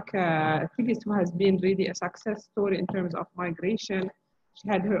person like Phyllis, who has been really a success story in terms of migration, she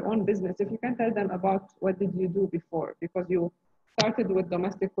had her own business. If you can tell them about what did you do before, because you started with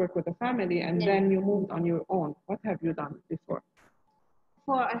domestic work with a family, and then you moved on your own. What have you done before?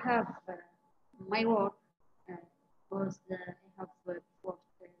 Before I have my work was I have worked for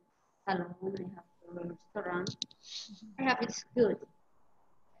salon, I have a restaurant. I have it's good.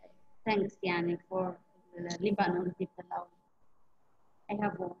 Thanks, Yani, for Lebanon people out. I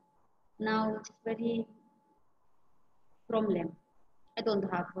have work. Now it's very problem. I don't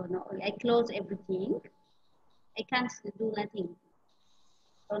have no. I close everything. I can't do nothing.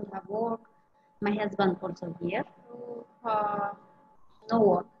 Don't have work. My husband also here. So, no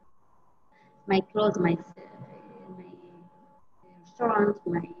work. My clothes, my restaurant,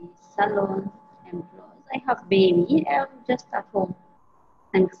 my salon, and clothes. I have baby. I'm just at home.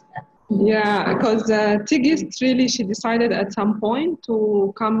 Thanks. Yeah, because Tigist really, she decided at some point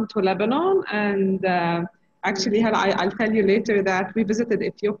to come to Lebanon, and actually, I'll tell you later that we visited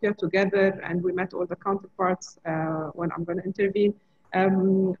Ethiopia together, and we met all the counterparts when I'm going to intervene.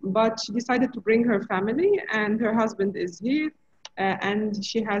 But she decided to bring her family, and her husband is here, and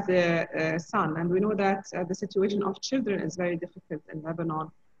she has a son. And we know that the situation of children is very difficult in Lebanon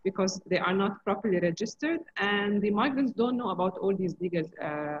because they are not properly registered, and the migrants don't know about all these legal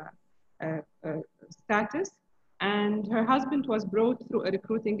status. And her husband was brought through a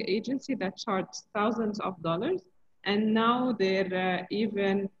recruiting agency that charged thousands of dollars, and now they're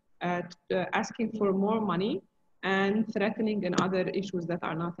even asking for more money and threatening in other issues that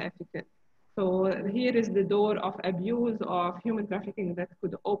are not ethical. So here is the door of abuse, of human trafficking that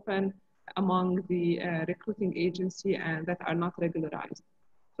could open among the recruiting agency and that are not regularized.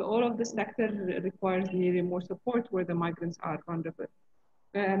 So all of this sector requires really more support where the migrants are vulnerable.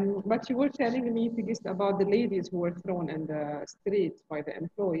 But you were telling me, Tigist, about the ladies who were thrown in the streets by the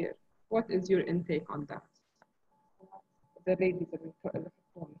employer. What is your intake on that? The ladies that were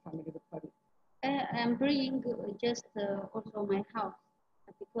thrown, family of the I'm bringing just also my house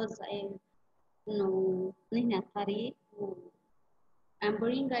because I'm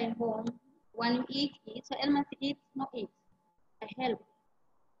bringing I home. When you eat, so I eat, no eat. I help.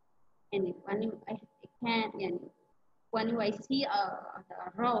 And when I can't, and when I see a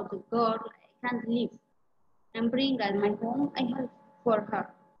road girl, I can't leave. I'm bringing at my home, I help for her.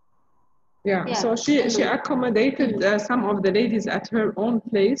 Yeah, so she accommodated some of the ladies at her own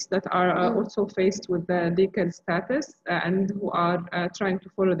place that are also faced with the legal status and who are trying to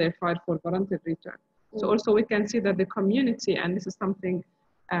follow their file for voluntary return. So also we can see that the community, and this is something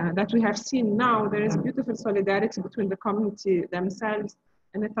that we have seen now, there is beautiful solidarity between the community themselves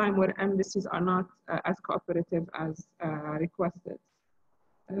in a time where embassies are not as cooperative as requested.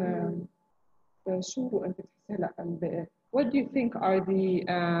 What do you think are the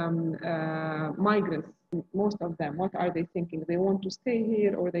migrants, most of them, what are they thinking? They want to stay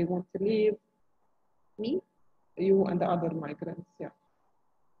here or they want to leave? Me? You and the other migrants, yeah.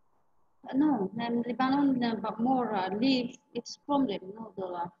 No, Lebanon, but more leave, it's problem, no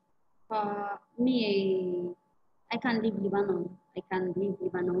dollar. Me, I can leave Lebanon. I can leave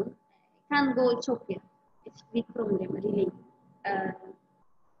Lebanon. I can go Ethiopia. It's big problem, really.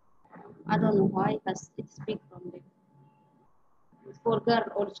 I don't know why, but it's big problem. For girl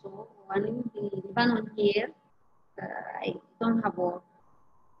also, when in Lebanon here, I don't have work.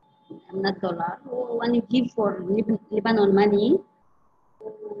 I'm not dollar. When you give for Lebanon money,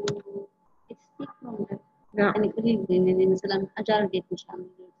 it's big problem. Yeah. يعني قليل يعني مثلا أجار بيت مش عم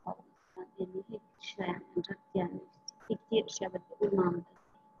يعني هيك أشياء عن جد يعني في كثير أشياء بدي أقول ما عم.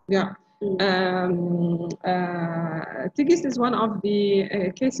 Yeah. Tigist is one of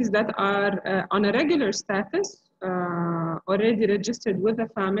the cases that are on a regular status, already registered with a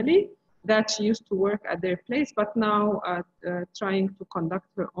family that she used to work at their place, but now trying to conduct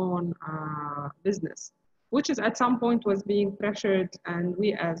her own business, which is at some point was being pressured, and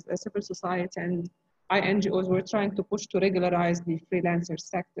we as a civil society and NGOs were trying to push to regularize the freelancer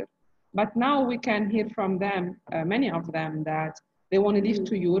sector. But now we can hear from them, many of them, that they want to leave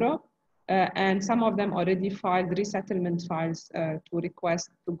to Europe, and some of them already filed resettlement files to request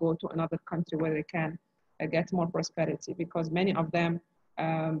to go to another country where they can get more prosperity, because many of them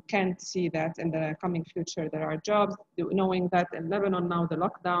can't see that in the coming future there are jobs, knowing that in Lebanon now the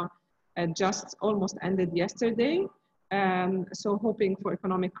lockdown just almost ended yesterday. So hoping for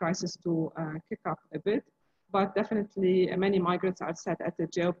economic crisis to kick up a bit, but definitely many migrants are set at a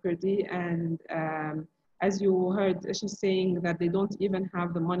jeopardy. And as you heard, she's saying that they don't even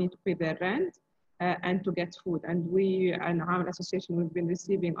have the money to pay their rent and to get food. And we, and our association, we've been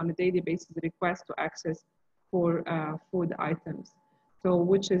receiving on a daily basis requests to access for food items. So,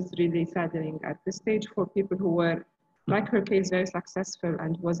 which is really saddening at this stage for people who were, like her case, very successful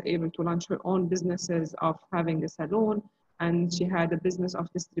and was able to launch her own businesses of having a salon. And she had a business of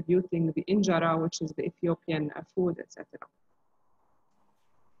distributing the injera, which is the Ethiopian food, etc.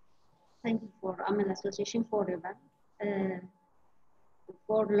 Thank you for Amal Association forever,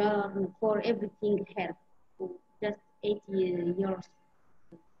 for learn, for everything help. Just 80 years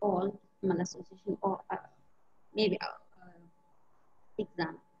old, Amal Association, or maybe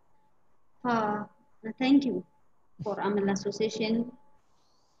exam. Thank you for Amal Association.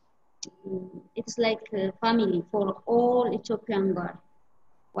 It's like a family for all Ethiopian girls.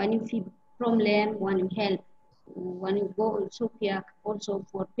 When you feel problem, when you help, when you go to Ethiopia, also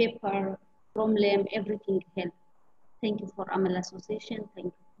for paper, problem, everything help. Thank you for Amal Association.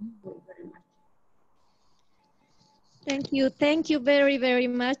 Thank you very much. Thank you. Thank you very, very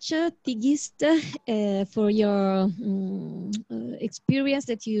much, Tigist, for your experience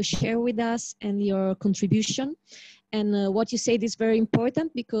that you share with us and your contribution. And what you said is very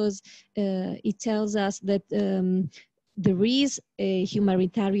important, because it tells us that there is a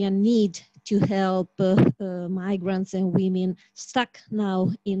humanitarian need to help migrants and women stuck now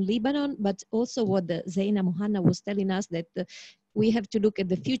in Lebanon, but also what Zeina Mohanna was telling us, that we have to look at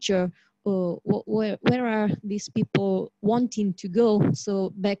the future. Where are these people wanting to go?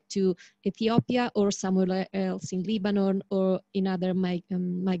 So back to Ethiopia or somewhere else in Lebanon or in other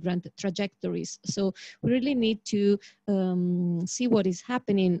migrant trajectories. So we really need to see what is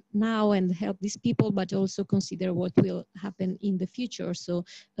happening now and help these people, but also consider what will happen in the future. So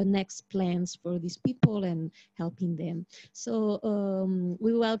the next plans for these people and helping them. So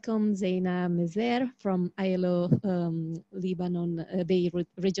we welcome Zeina Mezer from ILO Lebanon Beirut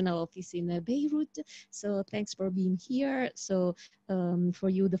Regional Office in Beirut. So thanks for being here. So for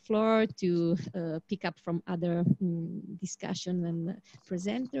you the floor to pick up from other discussion and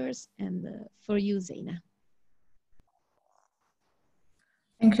presenters, and for you, Zeina.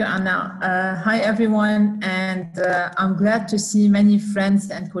 Thank you, Anna. Hi, everyone, and I'm glad to see many friends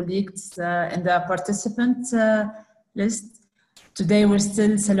and colleagues in the participant list. Today, we're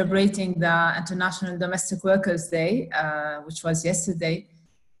still celebrating the International Domestic Workers Day, which was yesterday.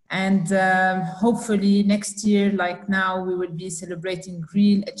 And hopefully next year, like now, we will be celebrating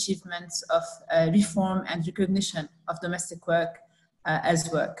real achievements of reform and recognition of domestic work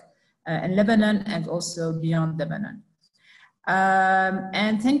as work in Lebanon and also beyond Lebanon.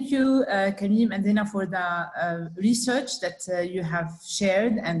 And thank you, Karim and Dina, for the research that you have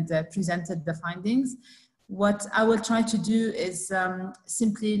shared and presented the findings. What I will try to do is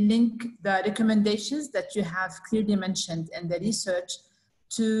simply link the recommendations that you have clearly mentioned in the research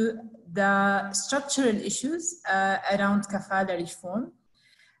to the structural issues around kafala reform.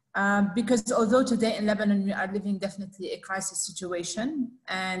 Because although today in Lebanon we are living definitely a crisis situation,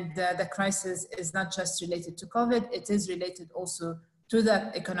 and the crisis is not just related to COVID, it is related also to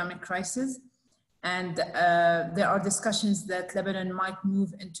the economic crisis. And there are discussions that Lebanon might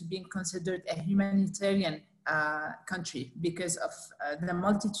move into being considered a humanitarian country because of the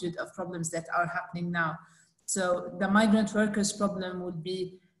multitude of problems that are happening now. So the migrant workers problem would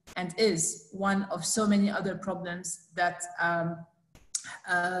be and is one of so many other problems that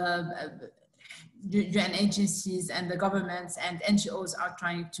UN agencies and the governments and NGOs are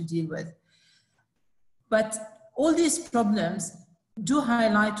trying to deal with. But all these problems do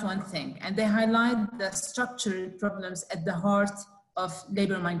highlight one thing, and they highlight the structural problems at the heart of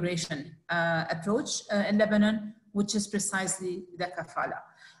labor migration approach in Lebanon, which is precisely the kafala.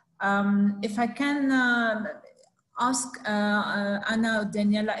 If I can ask Anna or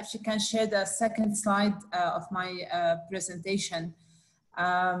Daniela if she can share the second slide of my presentation.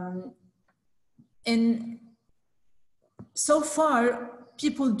 So far,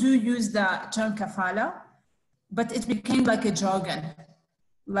 people do use the term kafala, but it became like a jargon.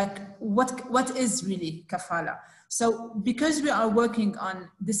 Like what is really kafala? So because we are working on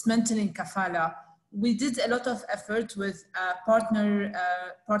dismantling kafala, we did a lot of effort with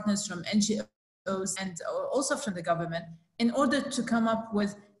partners from NGOs and also from the government in order to come up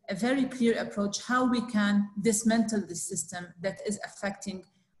with a very clear approach how we can dismantle this system that is affecting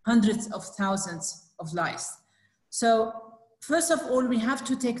hundreds of thousands of lives. So first of all, we have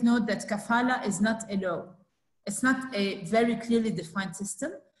to take note that kafala is not a law. It's not a very clearly defined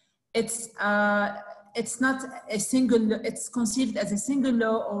system. It's not a single, it's conceived as a single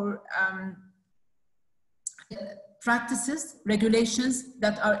law or practices, regulations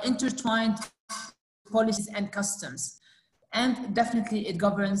that are intertwined with policies and customs. And definitely it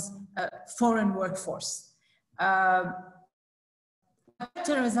governs foreign workforce. What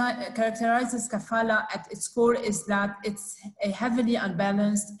characterizes kafala at its core is that it's a heavily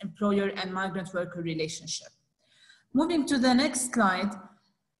unbalanced employer and migrant worker relationship. Moving to the next slide,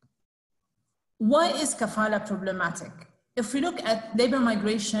 why is kafala problematic? If we look at labor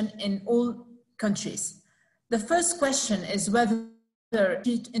migration in all countries, the first question is whether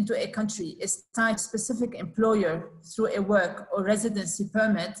entry into a country is tied to a specific employer through a work or residency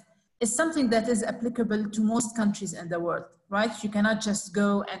permit is something that is applicable to most countries in the world, right? You cannot just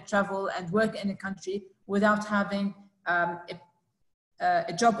go and travel and work in a country without having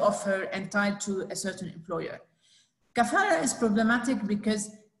a job offer and tied to a certain employer. Kafala is problematic because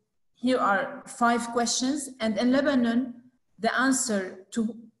here are 5 questions, and in Lebanon, the answer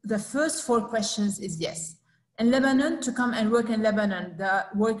to the first 4 questions is yes. In Lebanon, to come and work in Lebanon, the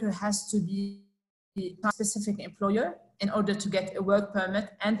worker has to be a specific employer in order to get a work permit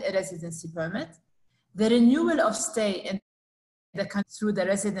and a residency permit. The renewal of stay in the country through the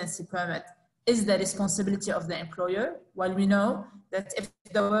residency permit is the responsibility of the employer, while we know that if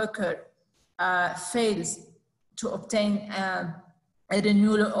the worker fails to obtain a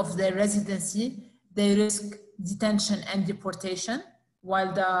renewal of their residency, they risk detention and deportation,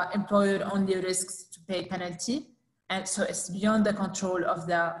 while the employer only risks to pay penalty. And so it's beyond the control of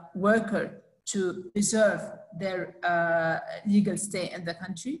the worker to preserve their legal stay in the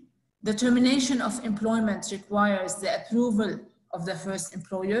country. The termination of employment requires the approval of the first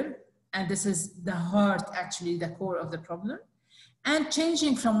employer, and this is the heart, actually, the core of the problem. And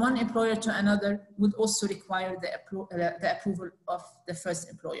changing from one employer to another would also require the approval of the first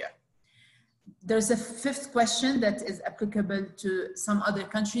employer. There's a 5th question that is applicable to some other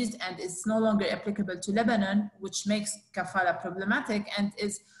countries and is no longer applicable to Lebanon, which makes kafala problematic, and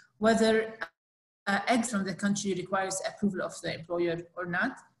is whether exit from the country requires approval of the employer or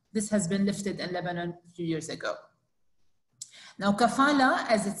not. This has been lifted in Lebanon a few years ago. Now, kafala,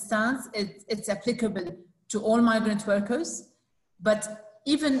 as it stands, it's applicable to all migrant workers, but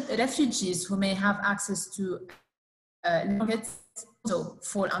even refugees who may have access to limits also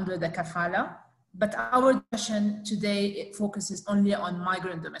fall under the kafala. But our discussion today focuses only on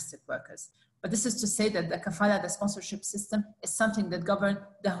migrant domestic workers. But this is to say that the kafala, the sponsorship system, is something that governs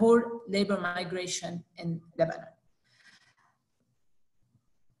the whole labor migration in Lebanon.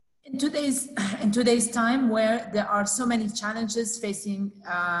 In today's time, where there are so many challenges facing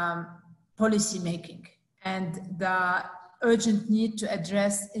policy making and the urgent need to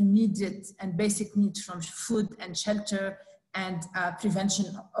address immediate and basic needs from food and shelter and prevention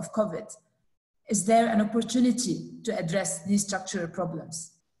of COVID, is there an opportunity to address these structural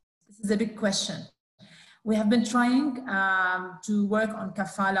problems? This is a big question. We have been trying to work on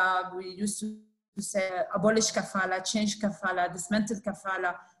kafala. We used to say abolish kafala, change kafala, dismantle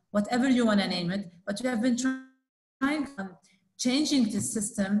kafala, whatever you want to name it. But we have been trying on changing the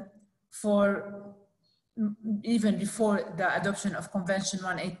system for even before the adoption of Convention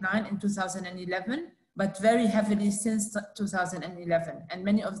 189 in 2011, but very heavily since 2011. And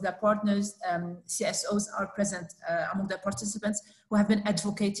many of the partners, CSOs, are present among the participants who have been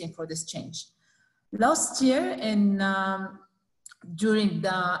advocating for this change. Last year, in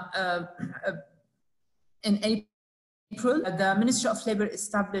April, the Ministry of Labor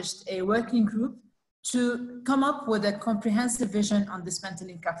established a working group to come up with a comprehensive vision on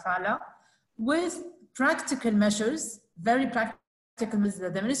dismantling kafala with practical measures, very practical measures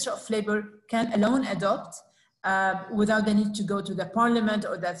that the Ministry of Labor can alone adopt without the need to go to the Parliament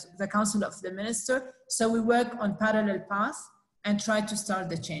or the Council of the Minister. So we work on parallel paths and try to start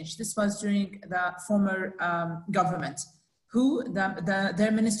the change. This was during the former government. who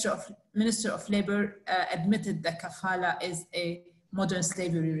their Minister of Labor admitted that kafala is a modern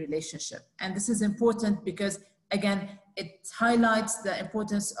slavery relationship. And this is important because, again, it highlights the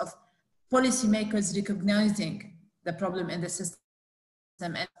importance of policymakers recognizing the problem in the system,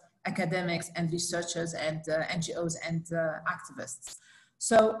 and academics and researchers and NGOs and activists.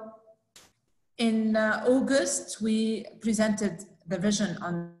 So in August, we presented the vision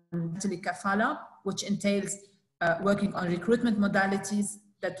on kafala, which entails working on recruitment modalities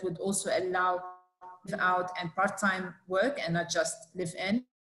that would also allow live-out and part-time work and not just live-in.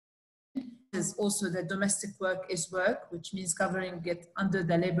 There's also the domestic work is work, which means covering it under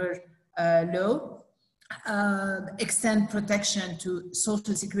the labor law. Extend protection to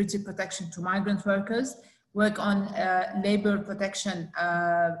social security protection to migrant workers, work on labor protection,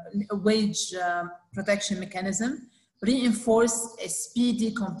 wage protection mechanism, reinforce a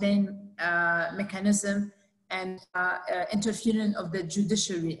speedy complaint mechanism, and interference of the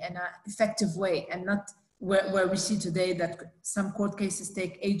judiciary in an effective way, and not where we see today that some court cases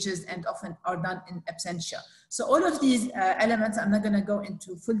take ages and often are done in absentia. So all of these elements, I'm not going to go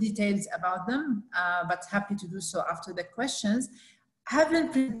into full details about them, but happy to do so after the questions, have been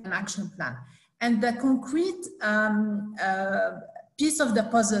presented an action plan. And the concrete piece of the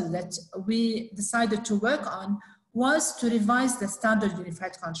puzzle that we decided to work on was to revise the standard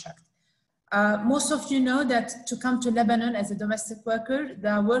unified contract. Most of you know that to come to Lebanon as a domestic worker,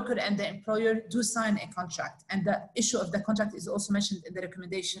 the worker and the employer do sign a contract, and the issue of the contract is also mentioned in the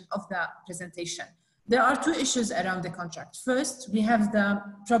recommendation of the presentation. There are two issues around the contract. First, we have the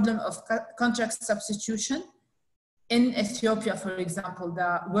problem of contract substitution. In Ethiopia, for example,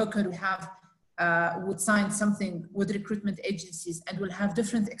 the worker would sign something with recruitment agencies and will have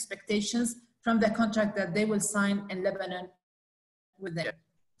different expectations from the contract that they will sign in Lebanon with them.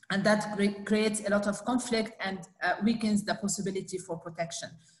 And that creates a lot of conflict and weakens the possibility for protection.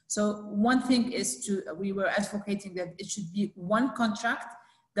 So one thing is we were advocating that it should be one contract.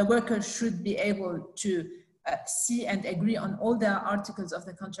 The worker should be able to see and agree on all the articles of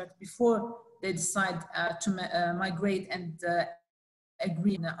the contract before they decide to migrate and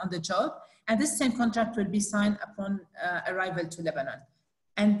agree on the job. And this same contract will be signed upon arrival to Lebanon.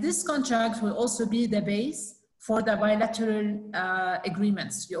 And this contract will also be the base for the bilateral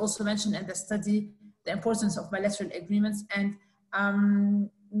agreements. We also mentioned in the study the importance of bilateral agreements, and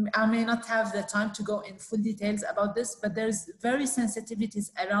I may not have the time to go in full details about this, but there's very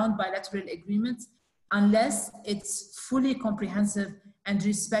sensitivities around bilateral agreements unless it's fully comprehensive and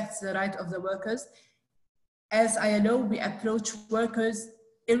respects the right of the workers. As ILO, we approach workers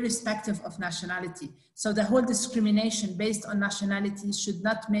irrespective of nationality. So the whole discrimination based on nationality should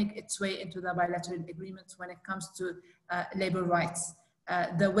not make its way into the bilateral agreements when it comes to labor rights.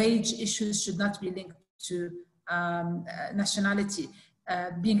 The wage issues should not be linked to nationality.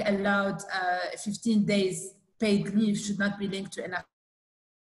 Being allowed 15 days paid leave should not be linked to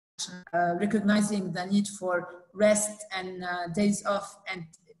a recognizing the need for rest and days off and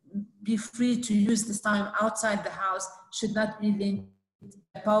be free to use this time outside the house should not be linked to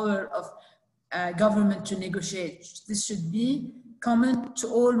the power of government to negotiate. This should be common to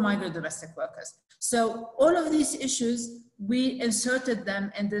all migrant domestic workers. So all of these issues, we inserted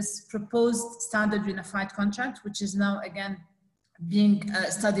them in this proposed standard unified contract, which is now again being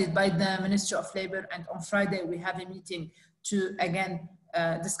studied by the Ministry of Labor. And on Friday, we have a meeting to again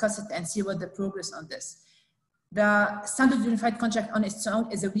discuss it and see what the progress on this. The standard unified contract on its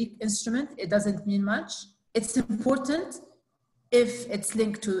own is a weak instrument. It doesn't mean much. It's important if it's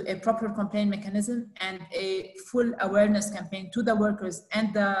linked to a proper complaint mechanism and a full awareness campaign to the workers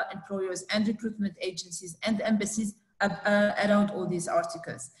and the employers and recruitment agencies and embassies around all these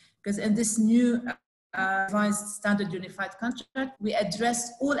articles. Because in this new revised standard unified contract, we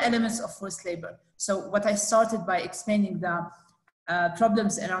address all elements of forced labor. So what I started by explaining the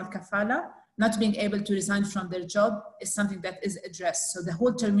problems around kafala, not being able to resign from their job is something that is addressed. So the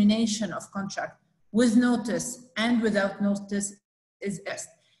whole termination of contract with notice and without notice is addressed.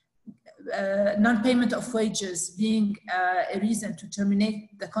 Non-payment of wages being a reason to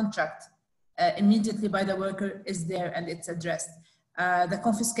terminate the contract immediately by the worker is there and it's addressed. The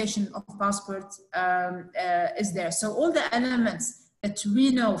confiscation of passports is there. So all the elements that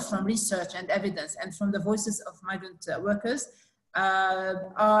we know from research and evidence and from the voices of migrant workers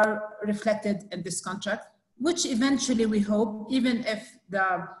are reflected in this contract, which eventually we hope, even if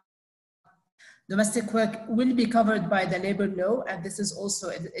the domestic work will be covered by the labor law, and this is also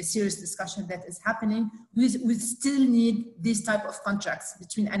a serious discussion that is happening, we still need these type of contracts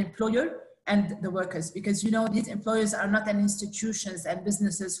between an employer and the workers, because you know these employers are not an institutions and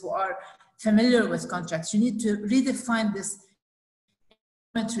businesses who are familiar with contracts, you need to redefine this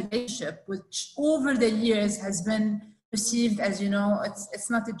relationship, which over the years has been perceived as, you know, it's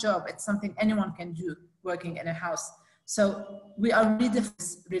not a job, it's something anyone can do working in a house. So we are redefining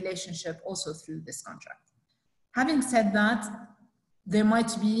this relationship also through this contract. Having said that, there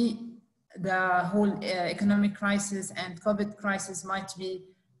might be the whole economic crisis and COVID crisis might be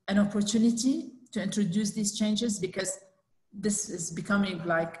an opportunity to introduce these changes, because this is becoming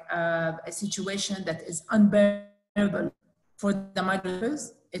like a situation that is unbearable for the migrant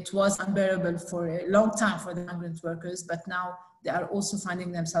workers. It was unbearable for a long time for the migrant workers, but now they are also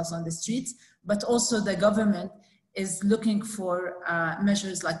finding themselves on the streets. But also the government is looking for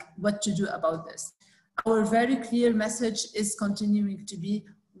measures like what to do about this. Our very clear message is continuing to be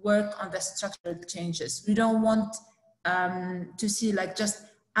work on the structural changes. We don't want to see like just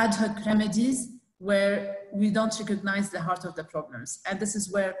ad hoc remedies where we don't recognize the heart of the problems. And this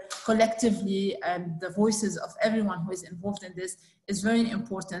is where collectively and the voices of everyone who is involved in this is very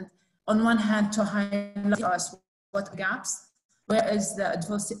important. On one hand, to highlight us what gaps, whereas the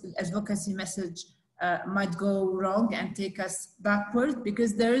advocacy message might go wrong and take us backward,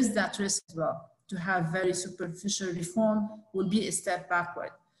 because there is that risk as well. To have very superficial reform will be a step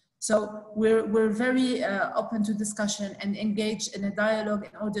backward. So we're very open to discussion and engage in a dialogue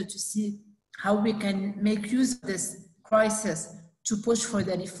in order to see how we can make use of this crisis to push for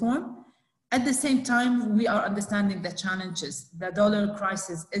the reform. At the same time, we are understanding the challenges. The dollar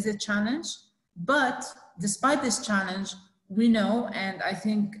crisis is a challenge, but despite this challenge, we know, and I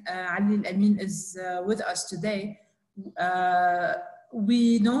think Ali Al-Amin is with us today,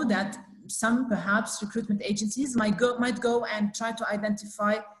 we know that some perhaps recruitment agencies might go and try to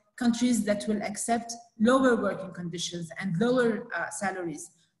identify countries that will accept lower working conditions and lower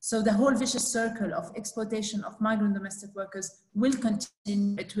salaries. So the whole vicious circle of exploitation of migrant domestic workers will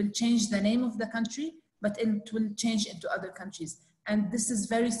continue. It will change the name of the country, but it will change into other countries. And this is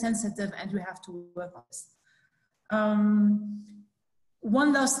very sensitive and we have to work on this.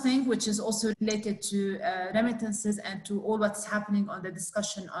 One last thing, which is also related to remittances and to all what's happening on the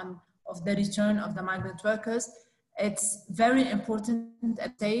discussion of the return of the migrant workers. It's very important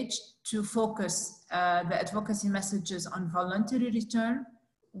at stage to focus the advocacy messages on voluntary return.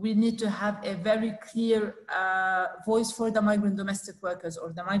 We need to have a very clear voice for the migrant domestic workers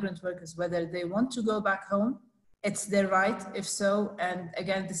or the migrant workers, whether they want to go back home. It's their right, if so. And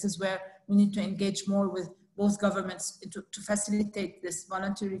again, this is where we need to engage more with both governments to facilitate this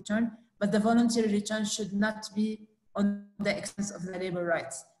voluntary return. But the voluntary return should not be on the expense of the labor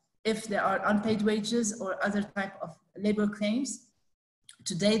rights. If there are unpaid wages or other type of labor claims,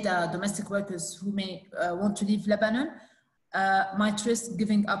 today the domestic workers who may want to leave Lebanon might risk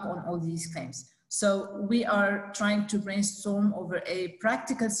giving up on all these claims. So we are trying to brainstorm over a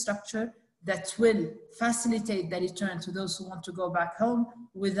practical structure that will facilitate the return to those who want to go back home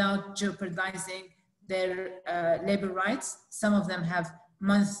without jeopardizing their labor rights. Some of them have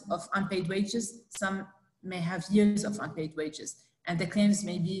months of unpaid wages, some may have years of unpaid wages, and the claims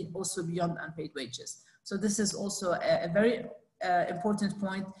may be also beyond unpaid wages. So this is also a very important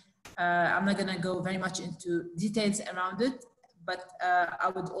point. I'm not gonna go very much into details around it, but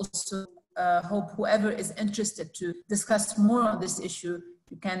I would also hope whoever is interested to discuss more on this issue,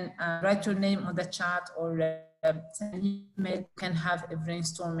 you can write your name on the chat or send an email, you can have a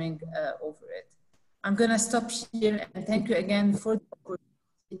brainstorming over it. I'm gonna stop here and thank you again for the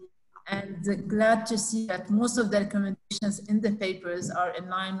opportunity, and glad to see that most of the recommendations in the papers are in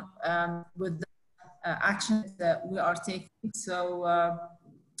line with the actions that we are taking. So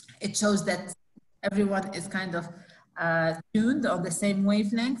it shows that everyone is kind of tuned on the same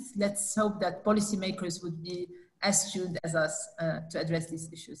wavelength. Let's hope that policymakers would be as tuned as us to address these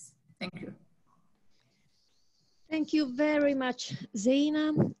issues. Thank you. Thank you very much,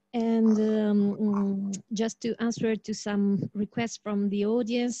 Zeina. And just to answer to some requests from the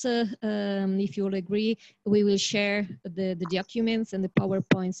audience, if you'll agree, we will share the documents and the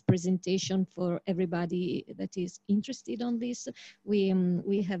PowerPoints presentation for everybody that is interested on this.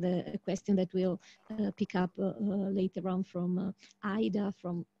 We have a question that we'll pick up later on from Aida,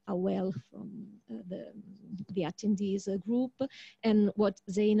 from Awel, from the attendees group. And what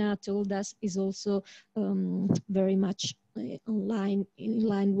Zeina told us is also very much online in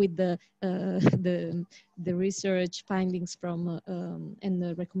line with the research findings from and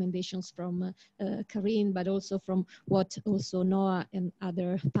the recommendations from Karin, but also from what also Noah and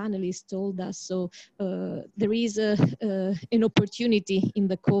other panelists told us. So there is an opportunity in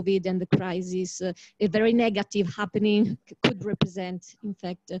the COVID and the crisis. A very negative happening could represent, in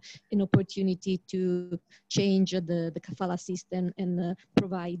fact, an opportunity to change the kafala system and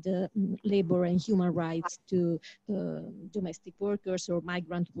provide labor and human rights to domestic workers or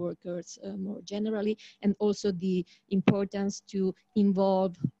migrant workers more generally, and also the importance to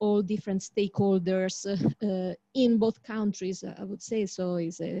involve all different stakeholders in both countries, I would say. So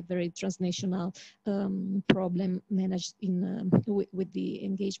it's a very transnational problem managed in with the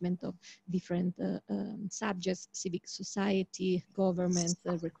engagement of different subjects, civic society, government,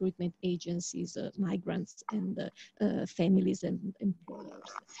 recruitment agencies, migrants, and families and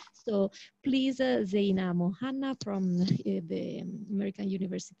employers. So please, Zeina Mohanna from the American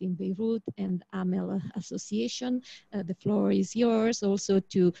University in Beirut and AMEL Association, the floor is yours also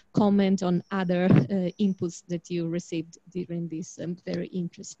to comment on other inputs that you received during this very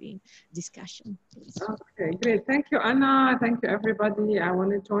interesting discussion. Please. Okay, great. Thank you, Anna. Thank you, everybody. I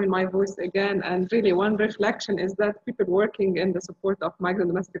want to join my voice again. And really, one reflection is that people working in the support of migrant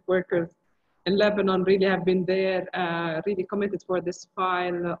domestic workers in Lebanon really have been there, really committed for this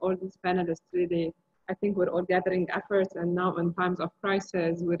file. All these panelists really, I think we're all gathering efforts, and now in times of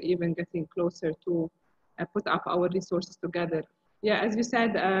crisis, we're even getting closer to put up our resources together. Yeah, as you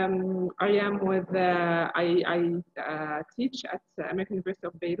said, I am with, I teach at the American University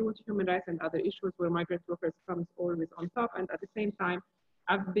of Beirut, human rights and other issues where migrant workers comes always on top. And at the same time,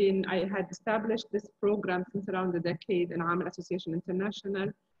 I had established this program since around a decade in AMEL Association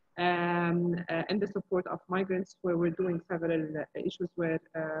International in the support of migrants, where we're doing several issues where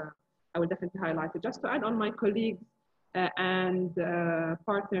I will definitely highlight it. Just to add on my colleagues and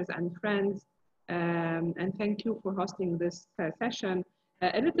partners and friends, and thank you for hosting this session.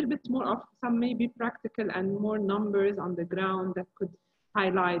 A little bit more of some maybe practical and more numbers on the ground that could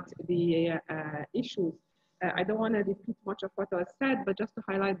highlight the issues. I don't want to repeat much of what was said, but just to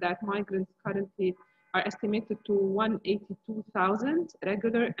highlight that migrants currently are estimated to 182,000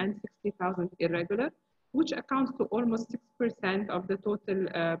 regular and 60,000 irregular, which accounts to almost 6% of the total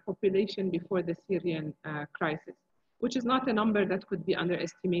population before the Syrian crisis, which is not a number that could be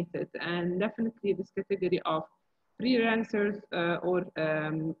underestimated. And definitely this category of freelancers or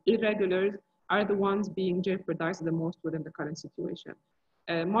irregulars are the ones being jeopardized the most within the current situation.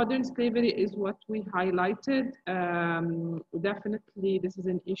 Modern slavery is what we highlighted. Definitely this is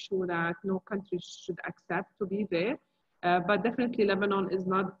an issue that no country should accept to be there, but definitely Lebanon is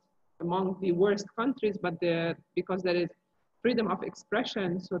not among the worst countries, but because there is freedom of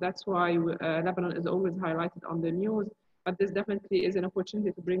expression, so that's why Lebanon is always highlighted on the news. But this definitely is an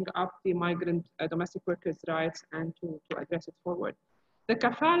opportunity to bring up the migrant domestic workers' rights and to address it forward. The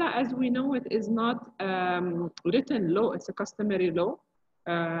kafala, as we know it, is not written law, it's a customary law,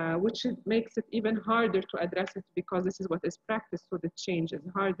 which makes it even harder to address it because this is what is practiced, so the change is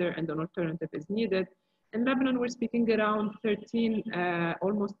harder and an alternative is needed. In Lebanon, we're speaking around 13,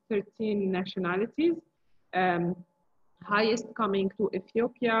 almost 13 nationalities. Highest coming to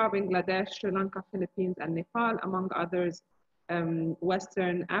Ethiopia, Bangladesh, Sri Lanka, Philippines, and Nepal, among others,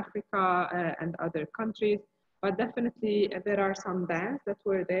 Western Africa and other countries. But definitely there are some bans that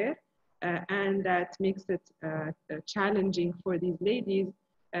were there, and that makes it challenging for these ladies,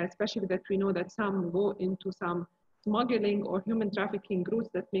 especially that we know that some go into some smuggling or human trafficking routes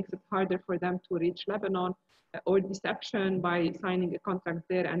that makes it harder for them to reach Lebanon, or deception by signing a contract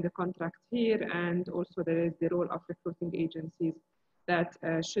there and a contract here. And also there is the role of recruiting agencies that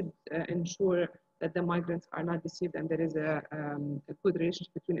should ensure that the migrants are not deceived and there is a good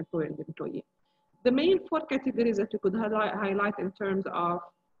relationship between employer and employee. The main four categories that we could highlight in terms of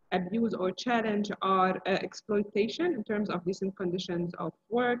abuse or challenge are exploitation in terms of decent conditions of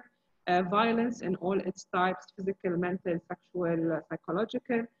work, violence in all its types, physical, mental, sexual,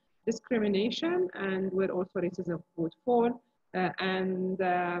 psychological, discrimination, and where also racism would fall.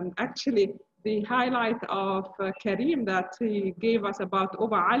 Actually, the highlight of Karim that he gave us about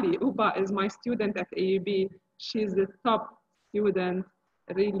Uba Ali. Uba is my student at AUB. She's the top student,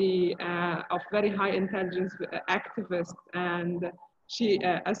 really of very high intelligence activist, and she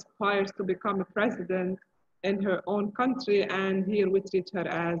aspires to become a president in her own country, and here we treat her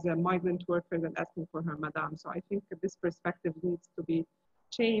as a migrant worker and asking for her madam. So I think this perspective needs to be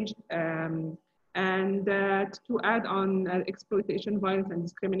changed. And to add on exploitation, violence, and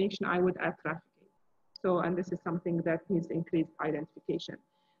discrimination, I would add trafficking. So, and this is something that needs increased identification.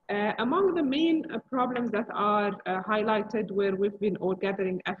 Among the main problems that are highlighted where we've been all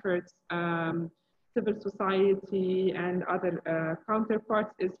gathering efforts, civil society and other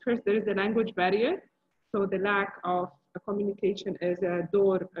counterparts is first, there is a language barrier. So the lack of communication is a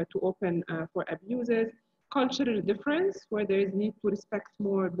door to open for abuses. Cultural difference, where there is need to respect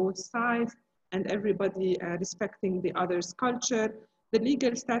more both sides and everybody respecting the other's culture. The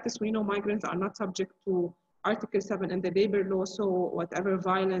legal status, we know migrants are not subject to Article 7 in the labor law, so whatever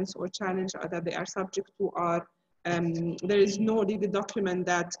violence or challenge that they are subject to are, there is no legal document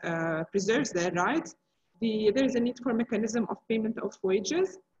that preserves their rights. There is a need for mechanism of payment of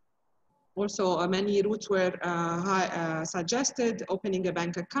wages. Also, many routes were suggested, opening a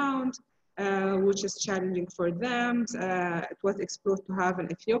bank account, which is challenging for them. It was explored to have an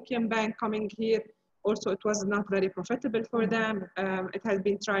Ethiopian bank coming here. Also, it was not very profitable for them. It has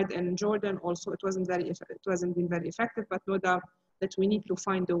been tried in Jordan. Also, it wasn't been very effective, but no doubt that we need to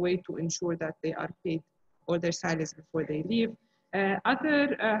find a way to ensure that they are paid all their salaries before they leave. Other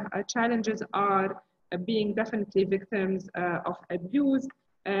challenges are being definitely victims of abuse.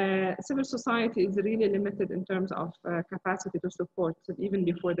 Civil society is really limited in terms of capacity to support, so even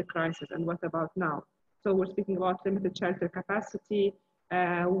before the crisis. And what about now? So we're speaking about limited shelter capacity.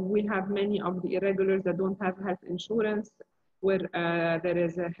 We have many of the irregulars that don't have health insurance, where there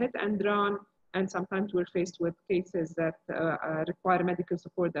is a hit and run, and sometimes we're faced with cases that require medical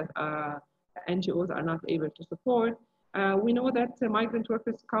support that NGOs are not able to support. We know that migrant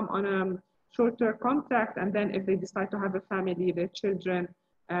workers come on a shorter contract, and then if they decide to have a family, their children,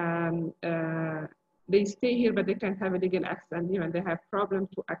 they stay here, but they can't have a legal access, and even they have problems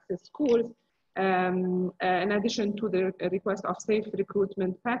to access schools. In addition to the request of safe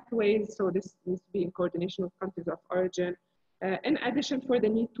recruitment pathways, so this needs to be in coordination with countries of origin. In addition, for the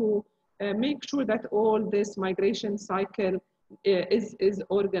need to make sure that all this migration cycle is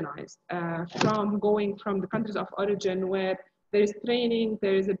organized, from going from the countries of origin where there is training,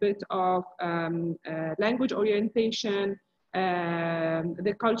 there is a bit of language orientation,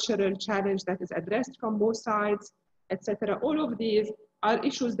 the cultural challenge that is addressed from both sides, etc. All of these are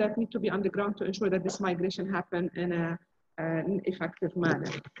issues that need to be on the ground to ensure that this migration happen in an effective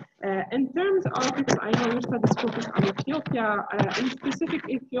manner. In terms of, because I know your studies focus on Ethiopia, in specific,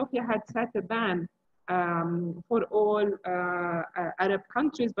 Ethiopia had set a ban for all Arab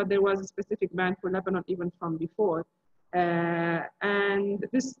countries, but there was a specific ban for Lebanon even from before. And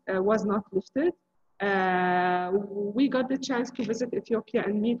this was not lifted. We got the chance to visit Ethiopia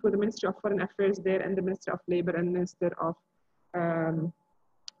and meet with the Ministry of Foreign Affairs there and the Minister of Labor and Minister of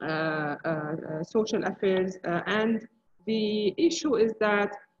Social Affairs. And the issue is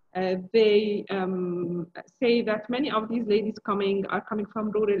that they say that many of these ladies are coming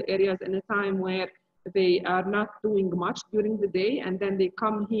from rural areas in a time where they are not doing much during the day, and then they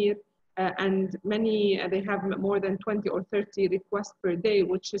come here and many, they have more than 20 or 30 requests per day,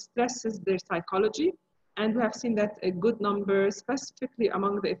 which stresses their psychology. And we have seen that a good number, specifically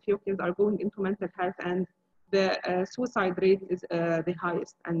among the Ethiopians, are going into mental health, and the suicide rate is the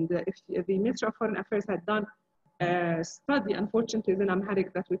highest. And if the Ministry of Foreign Affairs had done a study, unfortunately in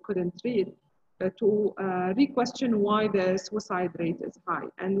Amharic, that we couldn't read, to re-question why the suicide rate is high.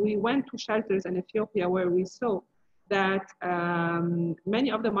 And we went to shelters in Ethiopia where we saw that many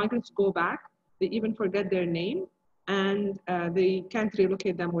of the migrants go back, they even forget their name, and they can't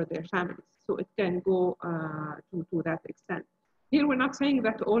relocate them with their families. So it can go to that extent. Here, we're not saying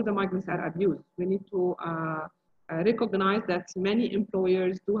that all the migrants are abused. We need to recognize that many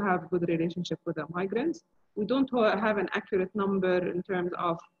employers do have good relationship with the migrants. We don't have an accurate number in terms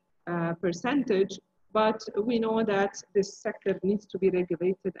of percentage, but we know that this sector needs to be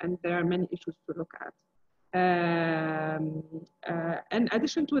regulated, and there are many issues to look at. In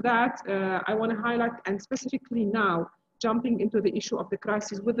addition to that, I want to highlight, and specifically now, jumping into the issue of the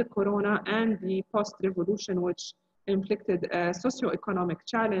crisis with the corona and the post-revolution, which inflicted a socio-economic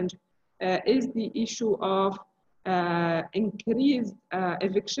challenge, is the issue of increased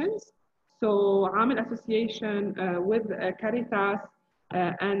evictions. So Amel Association with Caritas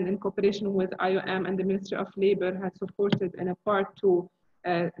and in cooperation with IOM and the Ministry of Labor has supported in a part to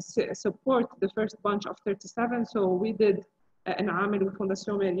support the first bunch of 37. So we did an Amel with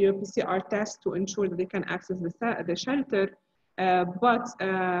Fondazione PCR test to ensure that they can access the shelter. But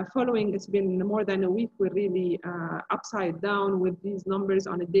following, it's been more than a week, we're really upside down with these numbers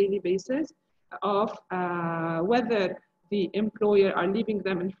on a daily basis of whether the employer are leaving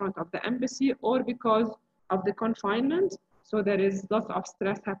them in front of the embassy or because of the confinement. So there is lots of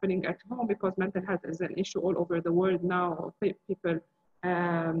stress happening at home because mental health is an issue all over the world now. People,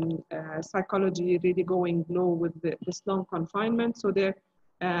 psychology really going low with this long confinement. So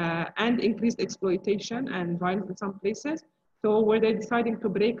and increased exploitation and violence in some places. So where they're deciding to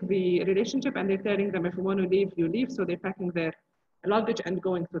break the relationship and they're telling them, if you want to leave, you leave. So they're packing their luggage and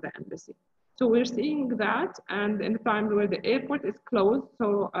going to the embassy. So we're seeing that, and in times where the airport is closed,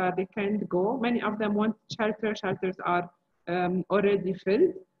 so they can't go. Many of them want shelter. Shelters are already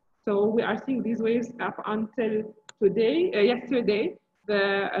filled. So we are seeing these waves up until today. Yesterday,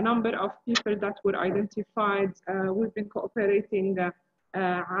 the number of people that were identified, we've been cooperating,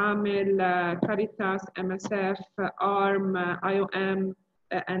 Amil, Caritas, MSF, ARM, IOM,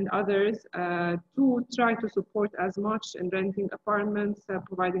 and others to try to support as much in renting apartments,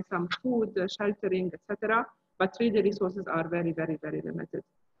 providing some food, sheltering, etc. But really, resources are very, very, very limited.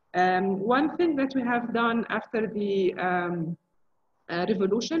 One thing that we have done after the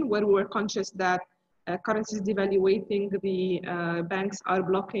revolution, where we were conscious that currency is devaluating, the banks are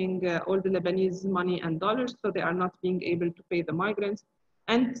blocking all the Lebanese money and dollars, so they are not being able to pay the migrants.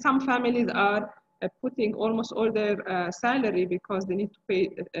 And some families are putting almost all their salary because they need to pay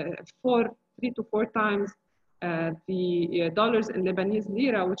 3 to 4 times the dollars in Lebanese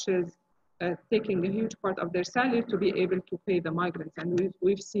lira, which is taking a huge part of their salary to be able to pay the migrants. And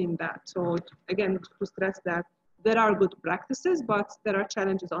we've seen that. So again, to stress that there are good practices, but there are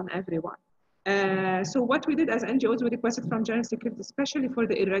challenges on everyone. So what we did as NGOs, we requested from General Security, especially for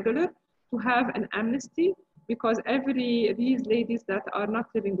the irregular, to have an amnesty, because these ladies that are not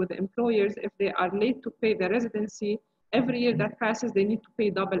living with the employers, if they are late to pay their residency, every year that passes, they need to pay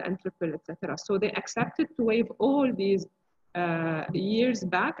double and triple, etc. So they accepted to waive all these years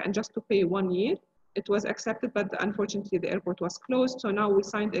back and just to pay 1 year. It was accepted, but unfortunately the airport was closed. So now we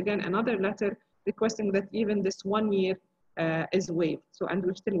signed again another letter requesting that even this 1 year is waived. So, and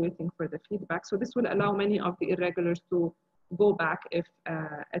we're still waiting for the feedback. So this will allow many of the irregulars to go back if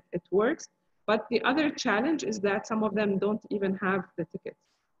it works. But the other challenge is that some of them don't even have the ticket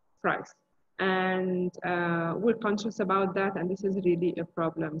price. And we're conscious about that. And this is really a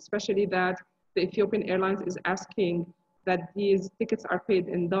problem, especially that the Ethiopian Airlines is asking that these tickets are paid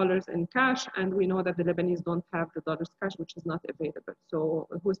in dollars and cash. And we know that the Lebanese don't have the dollars cash, which is not available. So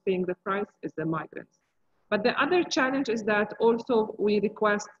who's paying the price is the migrants. But the other challenge is that also we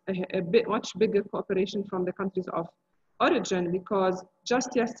request much bigger cooperation from the countries of origin, because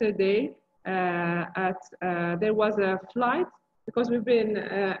just yesterday there was a flight, because we've been,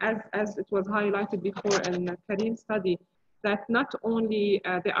 as it was highlighted before in Karim's study, that not only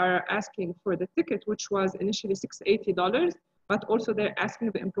they are asking for the ticket, which was initially $680, but also they're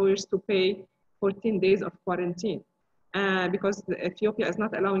asking the employers to pay 14 days of quarantine. Because Ethiopia is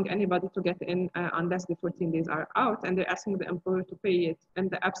not allowing anybody to get in unless the 14 days are out, and they're asking the employer to pay it. In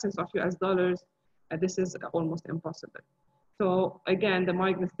the absence of US dollars, this is almost impossible. So again, the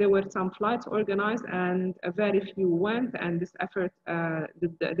migrants, there were some flights organized and very few went, and this effort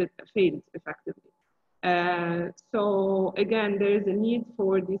failed effectively. So again, there is a need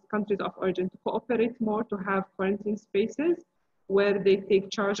for these countries of origin to cooperate more, to have quarantine spaces where they take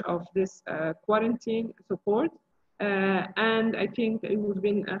charge of this quarantine support. And I think we've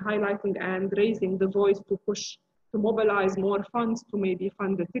been highlighting and raising the voice to push, to mobilize more funds to maybe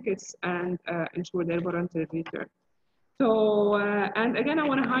fund the tickets and ensure their voluntary return. So, and again, I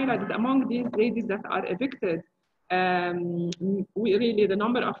want to highlight that among these ladies that are evicted, the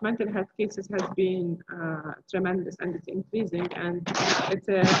number of mental health cases has been tremendous, and it's increasing, and it's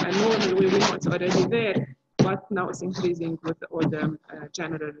a normal way. We know it's already there, but now it's increasing with all the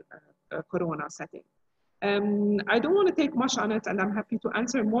general corona setting. I don't want to take much on it, and I'm happy to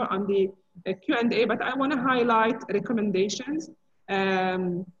answer more on the Q&A, but I want to highlight recommendations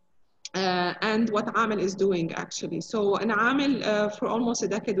and what AML is doing actually. So in AML, for almost a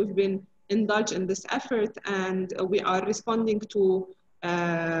decade, we've been indulged in this effort, and we are responding to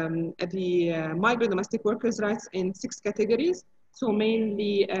the migrant domestic workers' rights in 6 categories. So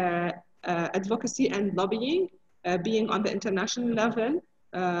mainly advocacy and lobbying, being on the international level,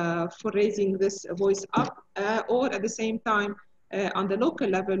 for raising this voice up, or at the same time on the local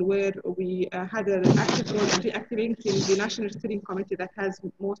level, where we had an active role in reactivating the National Steering Committee that has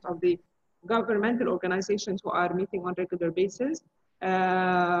most of the governmental organizations who are meeting on a regular basis.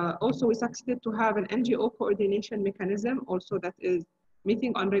 Also, we succeeded to have an NGO coordination mechanism also that is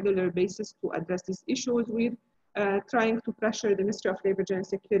meeting on a regular basis to address these issues. We're trying to pressure the Ministry of Labor and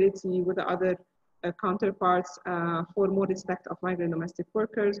Security with the other counterparts for more respect of migrant domestic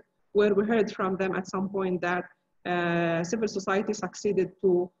workers, where we heard from them at some point that civil society succeeded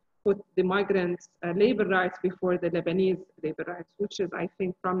to put the migrants' labor rights before the Lebanese labor rights, which is, I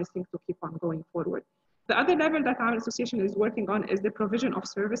think, promising to keep on going forward. The other level that our association is working on is the provision of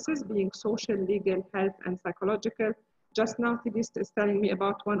services, being social, legal, health, and psychological, Just now, Tigist is telling me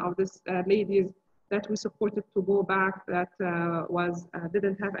about one of these ladies that we supported to go back that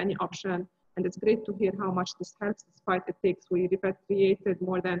didn't have any option. And it's great to hear how much this helps despite it takes. We repatriated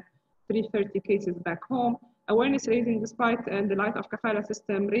more than 330 cases back home. Awareness raising despite in the light of kafala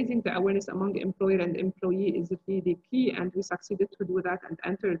system, raising the awareness among employer and employee is really key, and we succeeded to do that and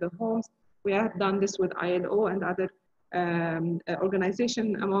enter the homes. We have done this with ILO and other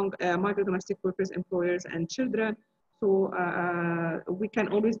organization among migrant domestic workers, employers, and children. So we can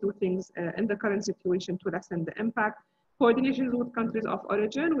always do things in the current situation to lessen the impact. Coordination with countries of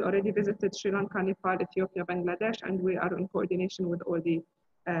origin. We already visited Sri Lanka, Nepal, Ethiopia, Bangladesh, and we are in coordination with all the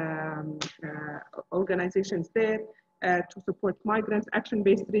organizations there to support migrants,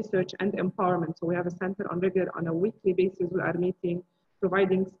 action-based research and empowerment. So we have a center on a weekly basis. We are meeting,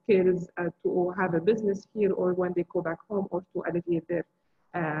 providing skills to have a business here or when they go back home, or to alleviate their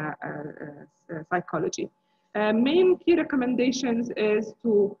psychology. Main key recommendations is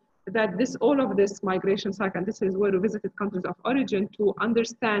that all of this migration cycle, and this is where we visited countries of origin to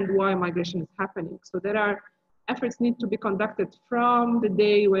understand why migration is happening. So there are efforts need to be conducted from the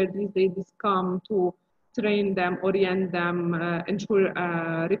day where these ladies come to train them, orient them, ensure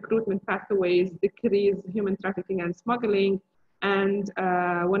recruitment pathways, decrease human trafficking and smuggling. And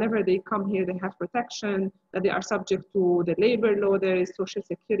whenever they come here, they have protection, that they are subject to the labor law, there is social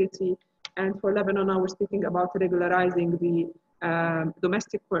security. And for Lebanon, now we're speaking about regularizing the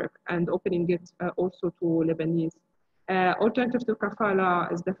domestic work and opening it also to Lebanese. Alternative to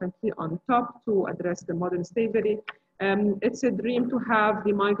kafala is definitely on top to address the modern slavery. It's a dream to have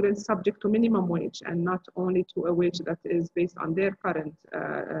the migrants subject to minimum wage and not only to a wage that is based on their current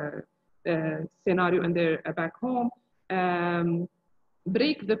scenario and their back home.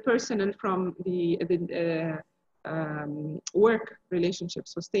 Break the personal from the work relationship.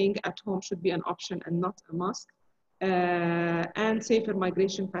 So staying at home should be an option and not a must. And safer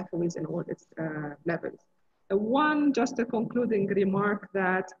migration pathways in all its levels. Just a concluding remark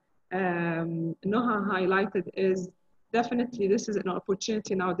that Noha highlighted is definitely this is an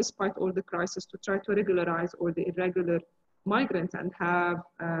opportunity now, despite all the crisis, to try to regularize all the irregular migrants and have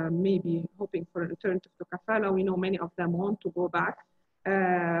maybe hoping for an alternative to kafala. We know many of them want to go back,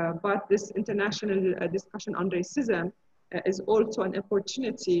 but this international discussion on racism is also an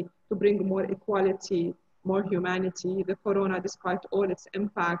opportunity to bring more equality, more humanity. The corona, despite all its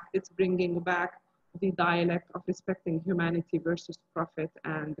impact, it's bringing back the dialect of respecting humanity versus profit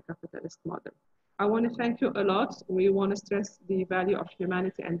and the capitalist model. I want to thank you a lot. We want to stress the value of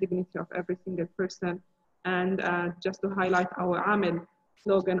humanity and dignity of every single person. And just to highlight our AMEL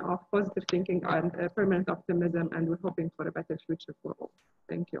slogan of positive thinking and permanent optimism, and we're hoping for a better future for all.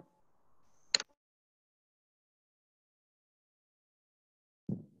 Thank you.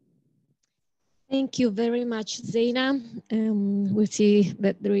 Thank you very much, Zeina. We see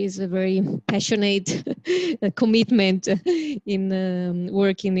that there is a very passionate commitment in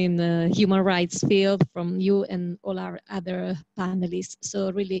working in the human rights field from you and all our other panelists.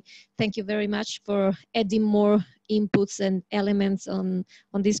 So really, thank you very much for adding more inputs and elements on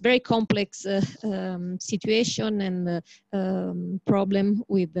this very complex situation and problem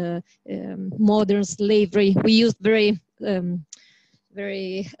with modern slavery. We used very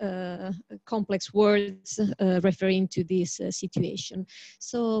complex words referring to this situation.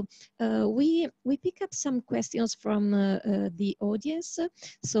 So we pick up some questions from the audience.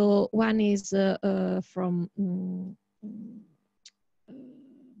 So one is from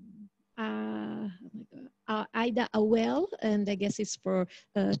Ida Awel, and I guess it's for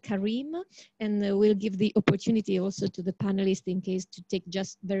Karim, and we'll give the opportunity also to the panelists in case to take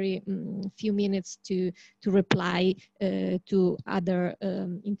just very few minutes to reply to other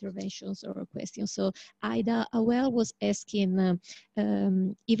interventions or questions. So Ida Awel was asking,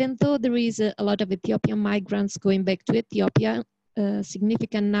 even though there is a lot of Ethiopian migrants going back to Ethiopia, a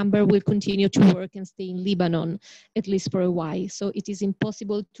significant number will continue to work and stay in Lebanon, at least for a while. So it is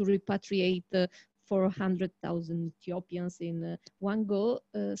impossible to repatriate 400,000 Ethiopians in one go.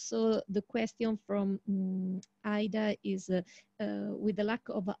 So the question from Ida is, with the lack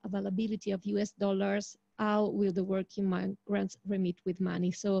of availability of US dollars, how will the working migrants remit with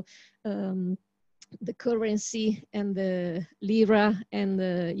money? So the currency and the lira and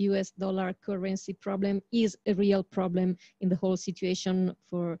the US dollar currency problem is a real problem in the whole situation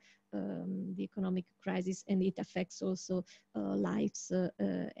for the economic crisis, and it affects also lives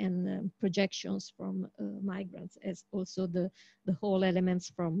and projections from migrants, as also the whole elements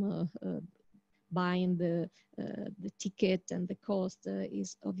from buying the ticket and the cost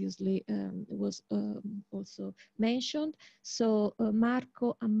is obviously was also mentioned. So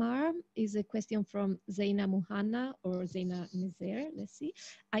Marco Amar is a question from Zeina Muhanna or Zeina Nezer. Let's see.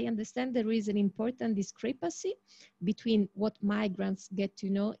 I understand there is an important discrepancy between what migrants get to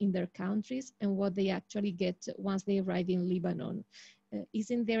know in their countries and what they actually get once they arrive in Lebanon.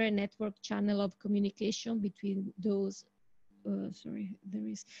 Isn't there a network channel of communication between those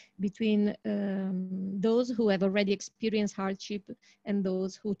between those who have already experienced hardship and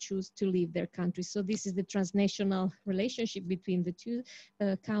those who choose to leave their country? So this is the transnational relationship between the two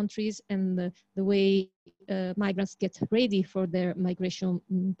countries and the way migrants get ready for their migration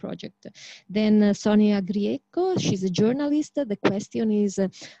project. Then Sonia Grieco, she's a journalist. The question is,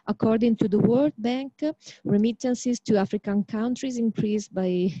 according to the World Bank, remittances to African countries increased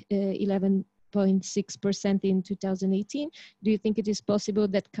by 11.6% in 2018. Do you think it is possible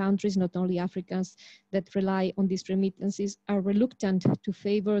that countries, not only Africans, that rely on these remittances are reluctant to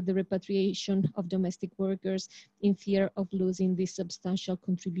favor the repatriation of domestic workers in fear of losing this substantial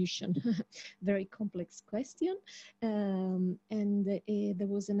contribution? Very complex question. There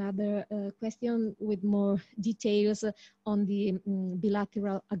was another question with more details on the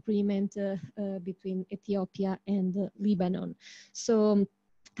bilateral agreement between Ethiopia and Lebanon. So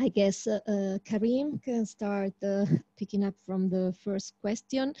I guess Karim can start picking up from the first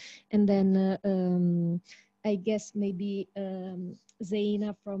question, and then I guess maybe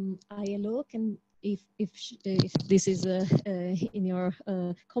Zeina from ILO can, if this is in your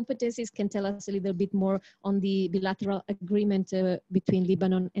competencies, can tell us a little bit more on the bilateral agreement between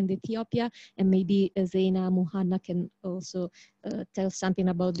Lebanon and Ethiopia, and maybe Zeina Muhanna can also tell something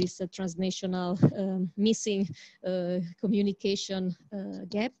about this transnational missing communication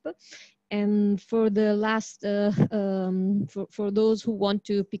gap. And for the last, for those who want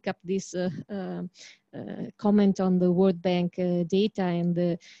to pick up this comment on the World Bank data and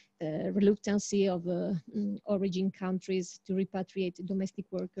the reluctancy of origin countries to repatriate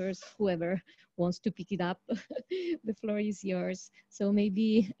domestic workers, whoever wants to pick it up, the floor is yours. So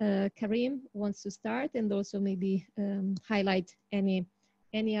maybe Karim wants to start, and also maybe highlight any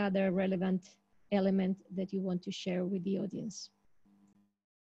other relevant element that you want to share with the audience.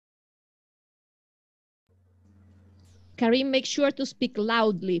 Karim, make sure to speak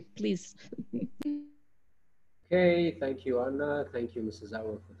loudly, please. Okay, thank you, Anna. Thank you, Mrs.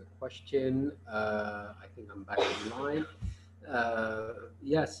 Auer, for the question. I think I'm back in line.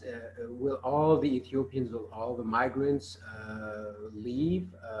 Yes, will all the Ethiopians, will all the migrants leave?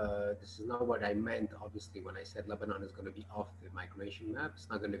 This is not what I meant, obviously, when I said Lebanon is going to be off the migration map. It's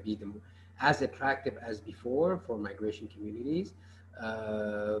not going to be as attractive as before for migration communities,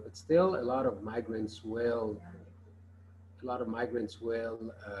 but still a lot of migrants will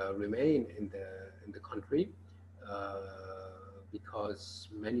remain in the country. Because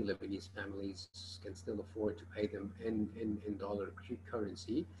many Lebanese families can still afford to pay them in dollar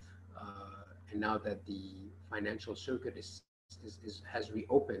currency, and now that the financial circuit has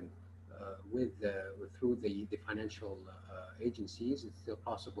reopened through the financial agencies, it's still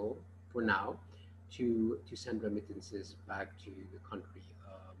possible for now to send remittances back to the country.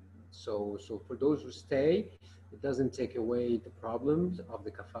 So for those who stay, it doesn't take away the problems of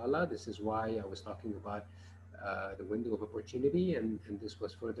the kafala. This is why I was talking about the window of opportunity, and this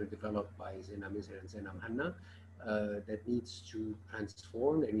was further developed by Zeina Nezer and Zeina Muhanna, that needs to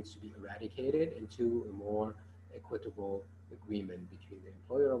transform, that needs to be eradicated into a more equitable agreement between the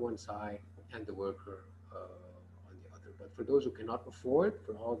employer on one side and the worker on the other. But for those who cannot afford,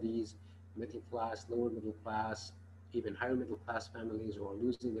 for all these middle class, lower middle class, even higher middle class families who are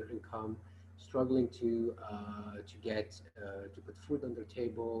losing their income, struggling to put food on their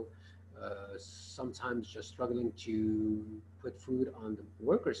table, sometimes just struggling to put food on the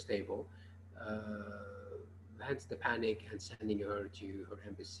worker's table, hence the panic and sending her to her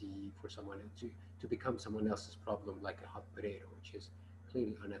embassy for someone to become someone else's problem, like a hot potato, which is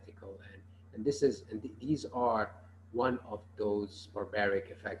clearly unethical. And these are one of those barbaric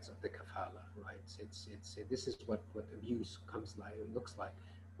effects of the kafala, right? This is what abuse looks like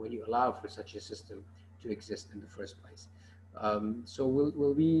when you allow for such a system to exist in the first place. So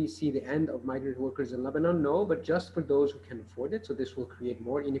will we see the end of migrant workers in Lebanon? No, but just for those who can afford it. So this will create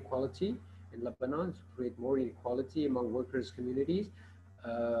more inequality in Lebanon, to create more inequality among workers' communities.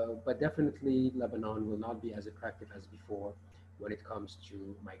 But definitely Lebanon will not be as attractive as before when it comes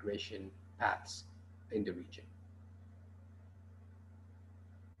to migration paths in the region.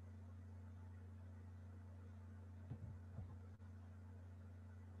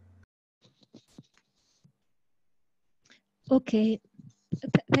 Okay,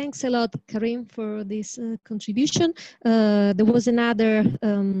 Thanks a lot, Karim, for this contribution. There was another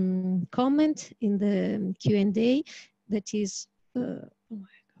comment in the Q&A that is, oh my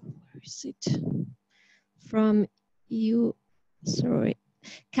God, where is it? From you, sorry.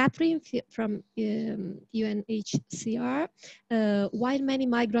 Catherine from UNHCR. While many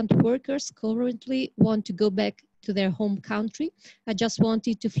migrant workers currently want to go back to their home country, I just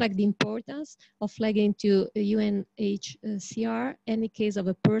wanted to flag the importance of flagging to UNHCR any case of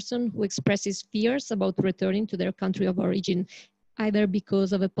a person who expresses fears about returning to their country of origin, either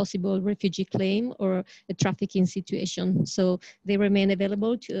because of a possible refugee claim or a trafficking situation. So they remain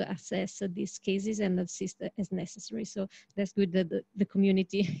available to assess these cases and assist as necessary. So that's good that the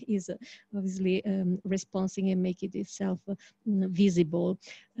community is obviously responding and making itself visible.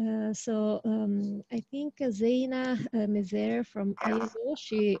 I think Zeina Mezer from ISO,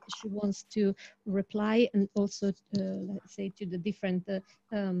 she wants to reply and also let's say to the different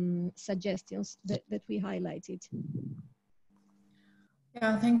suggestions that we highlighted.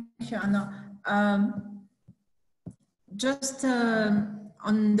 Yeah, thank you, Anna. Just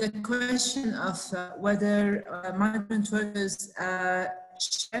on the question of whether migrant workers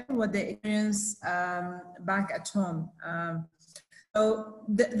share what they experience back at home.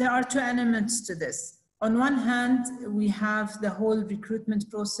 There are two elements to this. On one hand, we have the whole recruitment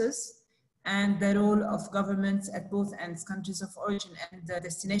process and the role of governments at both ends, countries of origin and the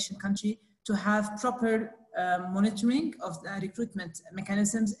destination country, to have proper monitoring of the recruitment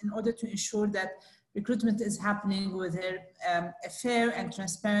mechanisms in order to ensure that recruitment is happening within a fair and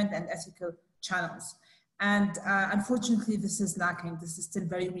transparent and ethical channels. And unfortunately, this is lacking. This is still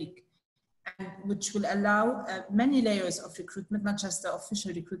very weak, and which will allow many layers of recruitment, not just the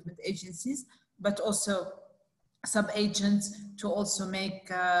official recruitment agencies, but also sub-agents to also make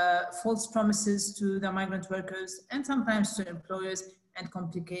false promises to the migrant workers and sometimes to employers and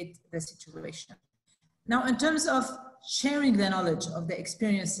complicate the situation. Now, in terms of sharing the knowledge of the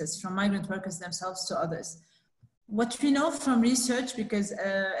experiences from migrant workers themselves to others, what we know from research, because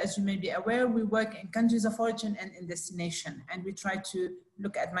as you may be aware, we work in countries of origin and in destination, and we try to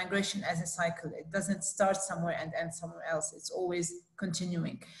look at migration as a cycle. It doesn't start somewhere and end somewhere else. It's always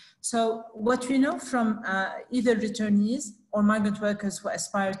continuing. So what we know from either returnees or migrant workers who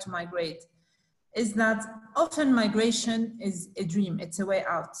aspire to migrate is that often migration is a dream. It's a way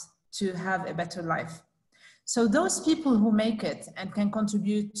out to have a better life. So those people who make it and can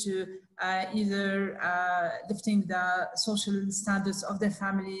contribute to either lifting the social standards of their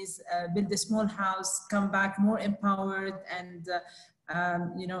families, build a small house, come back more empowered, and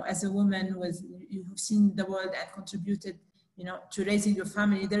you know, as a woman with you've seen the world and contributed, you know, to raising your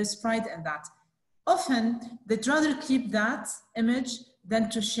family, there is pride in that. Often they'd rather keep that image than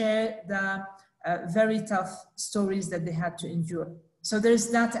to share the very tough stories that they had to endure. So there's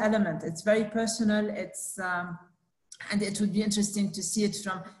that element. It's very personal. It's and it would be interesting to see it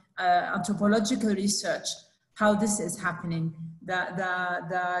from anthropological research, how this is happening.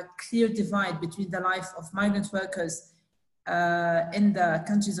 The clear divide between the life of migrant workers in the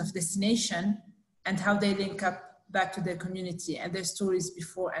countries of destination and how they link up back to their community and their stories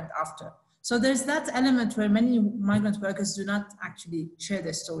before and after. So there's that element where many migrant workers do not actually share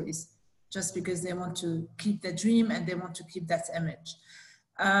their stories, just because they want to keep the dream and they want to keep that image.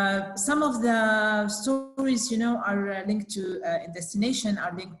 Some of the stories, you know, are linked to, in destination,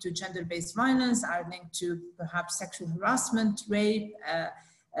 are linked to gender-based violence, are linked to perhaps sexual harassment, rape,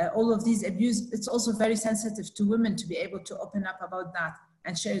 all of these abuse. It's also very sensitive to women to be able to open up about that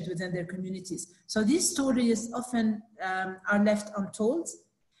and share it within their communities. So these stories often are left untold.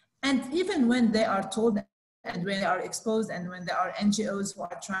 And even when they are told and when they are exposed and when there are NGOs who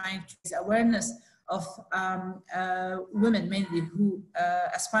are trying to raise awareness of women mainly who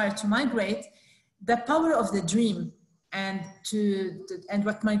aspire to migrate, the power of the dream and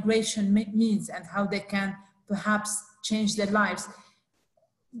what migration means and how they can perhaps change their lives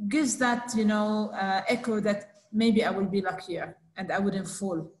gives that, you know, echo that maybe I will be luckier and I wouldn't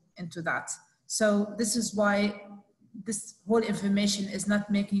fall into that. So this is why this whole information is not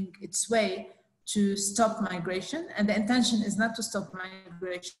making its way to stop migration, and the intention is not to stop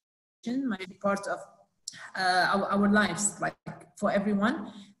migration. Might be part of our lives, like for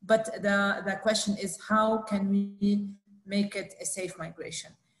everyone, but the question is how can we make it a safe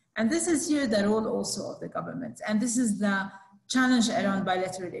migration? And this is here the role also of the government, and this is the challenge around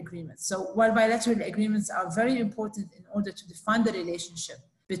bilateral agreements. So while bilateral agreements are very important in order to define the relationship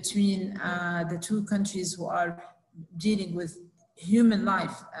between the two countries who are dealing with human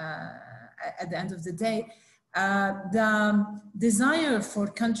life at the end of the day, the desire for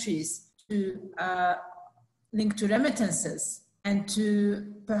countries to link to remittances and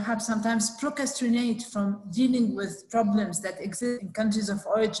to perhaps sometimes procrastinate from dealing with problems that exist in countries of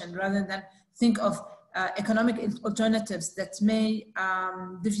origin rather than think of economic alternatives that may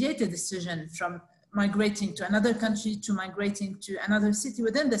deviate the decision from migrating to another country to migrating to another city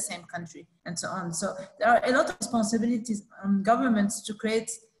within the same country and so on. So there are a lot of responsibilities on governments to create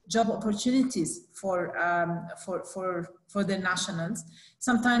job opportunities for their nationals.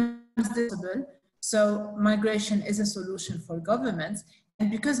 Sometimes possible. So migration is a solution for governments. And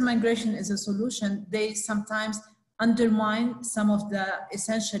because migration is a solution, they sometimes undermine some of the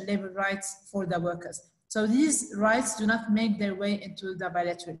essential labor rights for the workers. So these rights do not make their way into the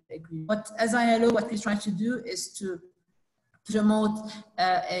bilateral agreement. But as ILO, what we try to do is to promote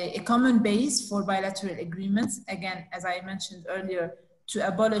a common base for bilateral agreements. Again, as I mentioned earlier, to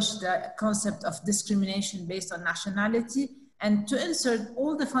abolish the concept of discrimination based on nationality and to insert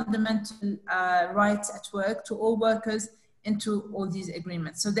all the fundamental rights at work to all workers into all these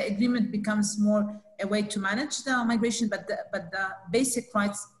agreements. So the agreement becomes more a way to manage the migration, but the basic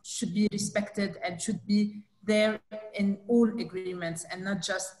rights should be respected and should be there in all agreements and not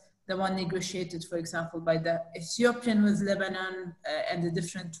just the one negotiated, for example, by the Ethiopian with Lebanon and the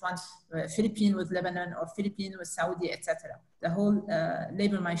different ones, Philippine with Lebanon or Philippine with Saudi, etc. The whole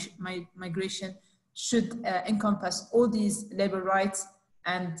labor migration should encompass all these labor rights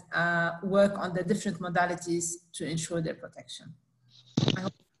and work on the different modalities to ensure their protection. I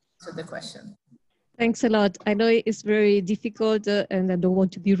hope that answered the question. Thanks a lot. I know it's very difficult and I don't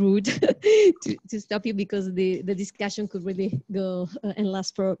want to be rude to stop you because the discussion could really go and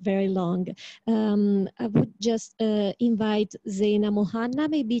last for very long. I would just invite Zeina Mohanna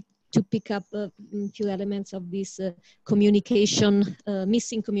maybe to pick up a few elements of this communication,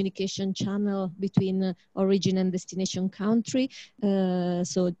 missing communication channel between origin and destination country.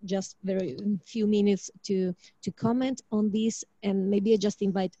 So just very few minutes to comment on this, and maybe I just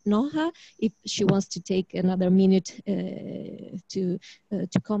invite Noha if she wants to take another minute to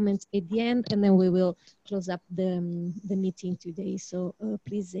comment at the end, and then we will close up the meeting today. So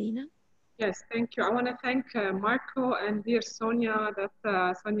please, Zeina. Yes, thank you. I want to thank Marco and dear Sonia,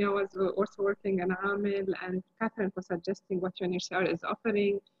 that Sonia was also working in Amil, and Catherine for suggesting what UNHCR is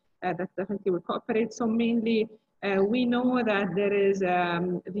offering. That definitely will cooperate. So mainly, we know that there is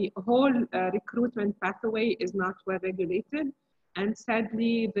the whole recruitment pathway is not well regulated. And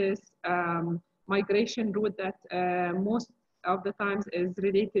sadly, this migration route that most of the times is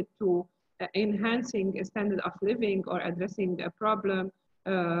related to enhancing a standard of living or addressing a problem,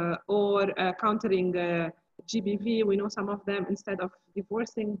 or countering GBV. We know some of them, instead of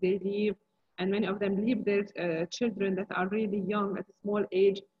divorcing, they leave, and many of them leave their children that are really young at a small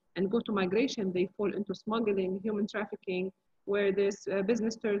age and go to migration. They fall into smuggling, human trafficking, where this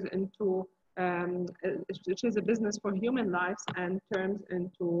business turns into, which is a business for human lives, and turns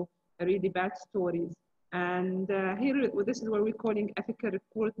into really bad stories. And here, this is what we're calling ethical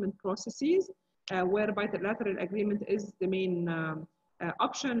recruitment processes, where bilateral agreement is the main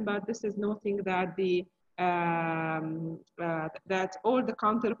option, but this is noting that the that all the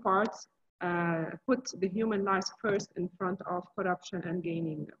counterparts put the human lives first in front of corruption and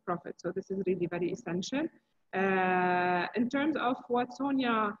gaining profit. So this is really very essential. In terms of what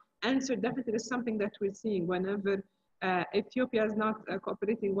Sonia answered, definitely is something that we're seeing whenever Ethiopia is not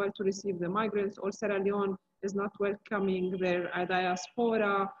cooperating well to receive the migrants, or Sierra Leone is not welcoming their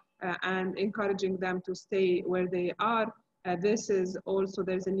diaspora and encouraging them to stay where they are. This is also,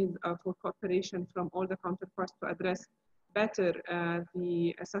 there's a need for cooperation from all the counterparts to address better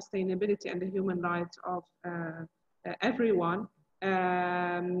the sustainability and the human rights of everyone.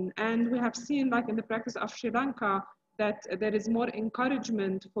 And we have seen, like in the practice of Sri Lanka, that there is more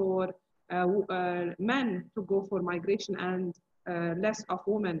encouragement for men to go for migration and less of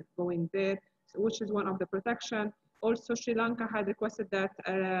women going there, which is one of the protection. Also, Sri Lanka had requested that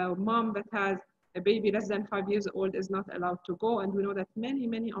a mom that has a baby less than 5 years old is not allowed to go. And we know that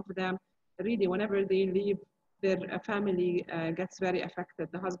many of them, really, whenever they leave, their family gets very affected.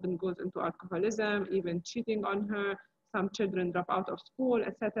 The husband goes into alcoholism, even cheating on her. Some children drop out of school,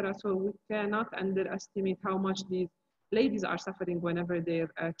 etc. So we cannot underestimate how much these ladies are suffering whenever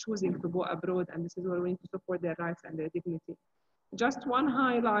they're choosing to go abroad. And this is where we need to support their rights and their dignity. Just one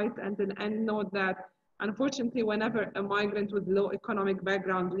highlight and an end note that, unfortunately, whenever a migrant with low economic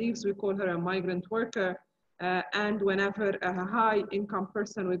background leaves, we call her a migrant worker. And whenever a high income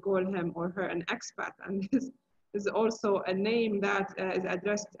person, we call him or her an expat. And this is also a name that is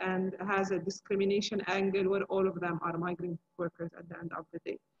addressed and has a discrimination angle, where all of them are migrant workers at the end of the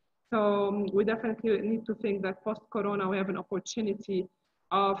day. So we definitely need to think that post-corona, we have an opportunity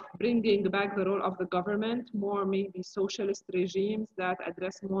of bringing back the role of the government, more maybe socialist regimes that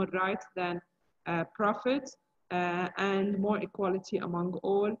address more rights than profits, and more equality among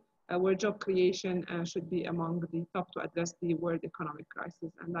all, where job creation should be among the top to address the world economic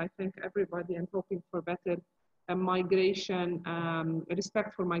crisis. And I think everybody is hoping for better migration,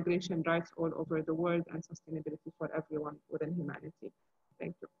 respect for migration rights all over the world, and sustainability for everyone within humanity.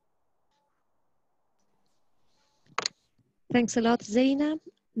 Thank you. Thanks a lot, Zaina.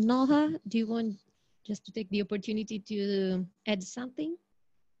 Noha, do you want just to take the opportunity to add something?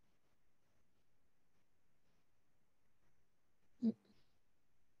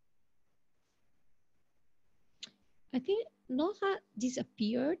 I think Noha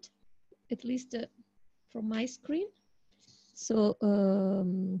disappeared, at least from my screen. So,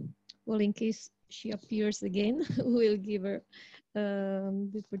 well, in case she appears again, we'll give her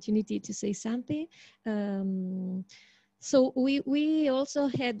the opportunity to say something. So we also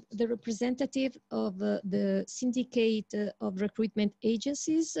had the representative of the syndicate of recruitment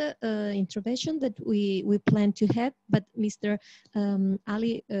agencies intervention that we plan to have, but Mr.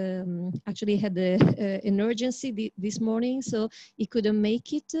 Ali actually had an urgency this morning, so he couldn't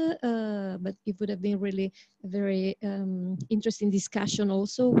make it, but it would have been really a very interesting discussion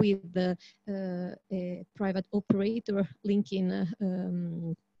also with the private operator linking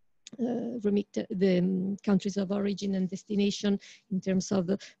the countries of origin and destination in terms of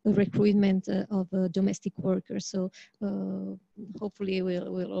the recruitment of domestic workers. So hopefully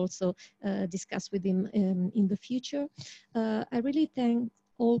we'll also discuss with him in the future. I really thank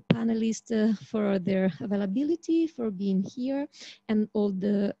all panelists for their availability, for being here, and all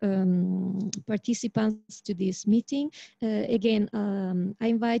the participants to this meeting. Again, I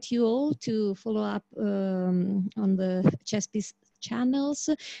invite you all to follow up on the CeSPI channels,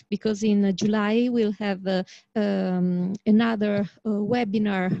 because in July we'll have another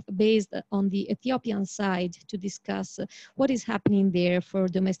webinar based on the Ethiopian side to discuss what is happening there for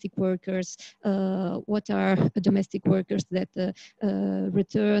domestic workers, what are domestic workers that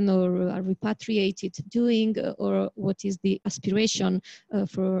return or are repatriated doing, or what is the aspiration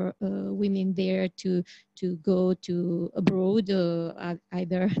for women there to go to abroad,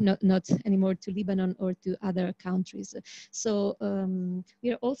 either not anymore to Lebanon or to other countries. So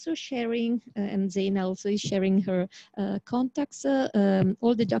we are also sharing, and Zaina also is sharing her contacts.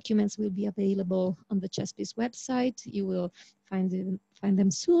 All the documents will be available on the CeSPI's website. You will find them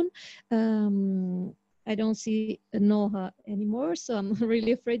soon. I don't see Noha anymore, so I'm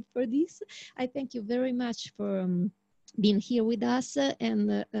really afraid for this. I thank you very much for being here with us,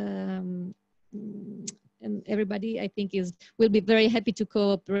 and everybody, I think, will be very happy to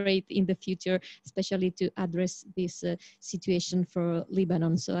cooperate in the future, especially to address this situation for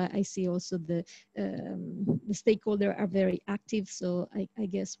Lebanon. So I see also the stakeholders are very active. So I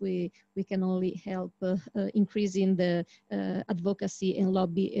guess we can only help increasing the advocacy and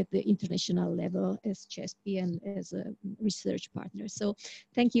lobby at the international level as CeSPI and as a research partner. So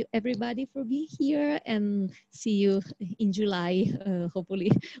thank you everybody for being here, and see you in July,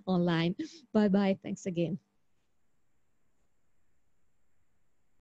 hopefully online. Bye-bye. Thanks again.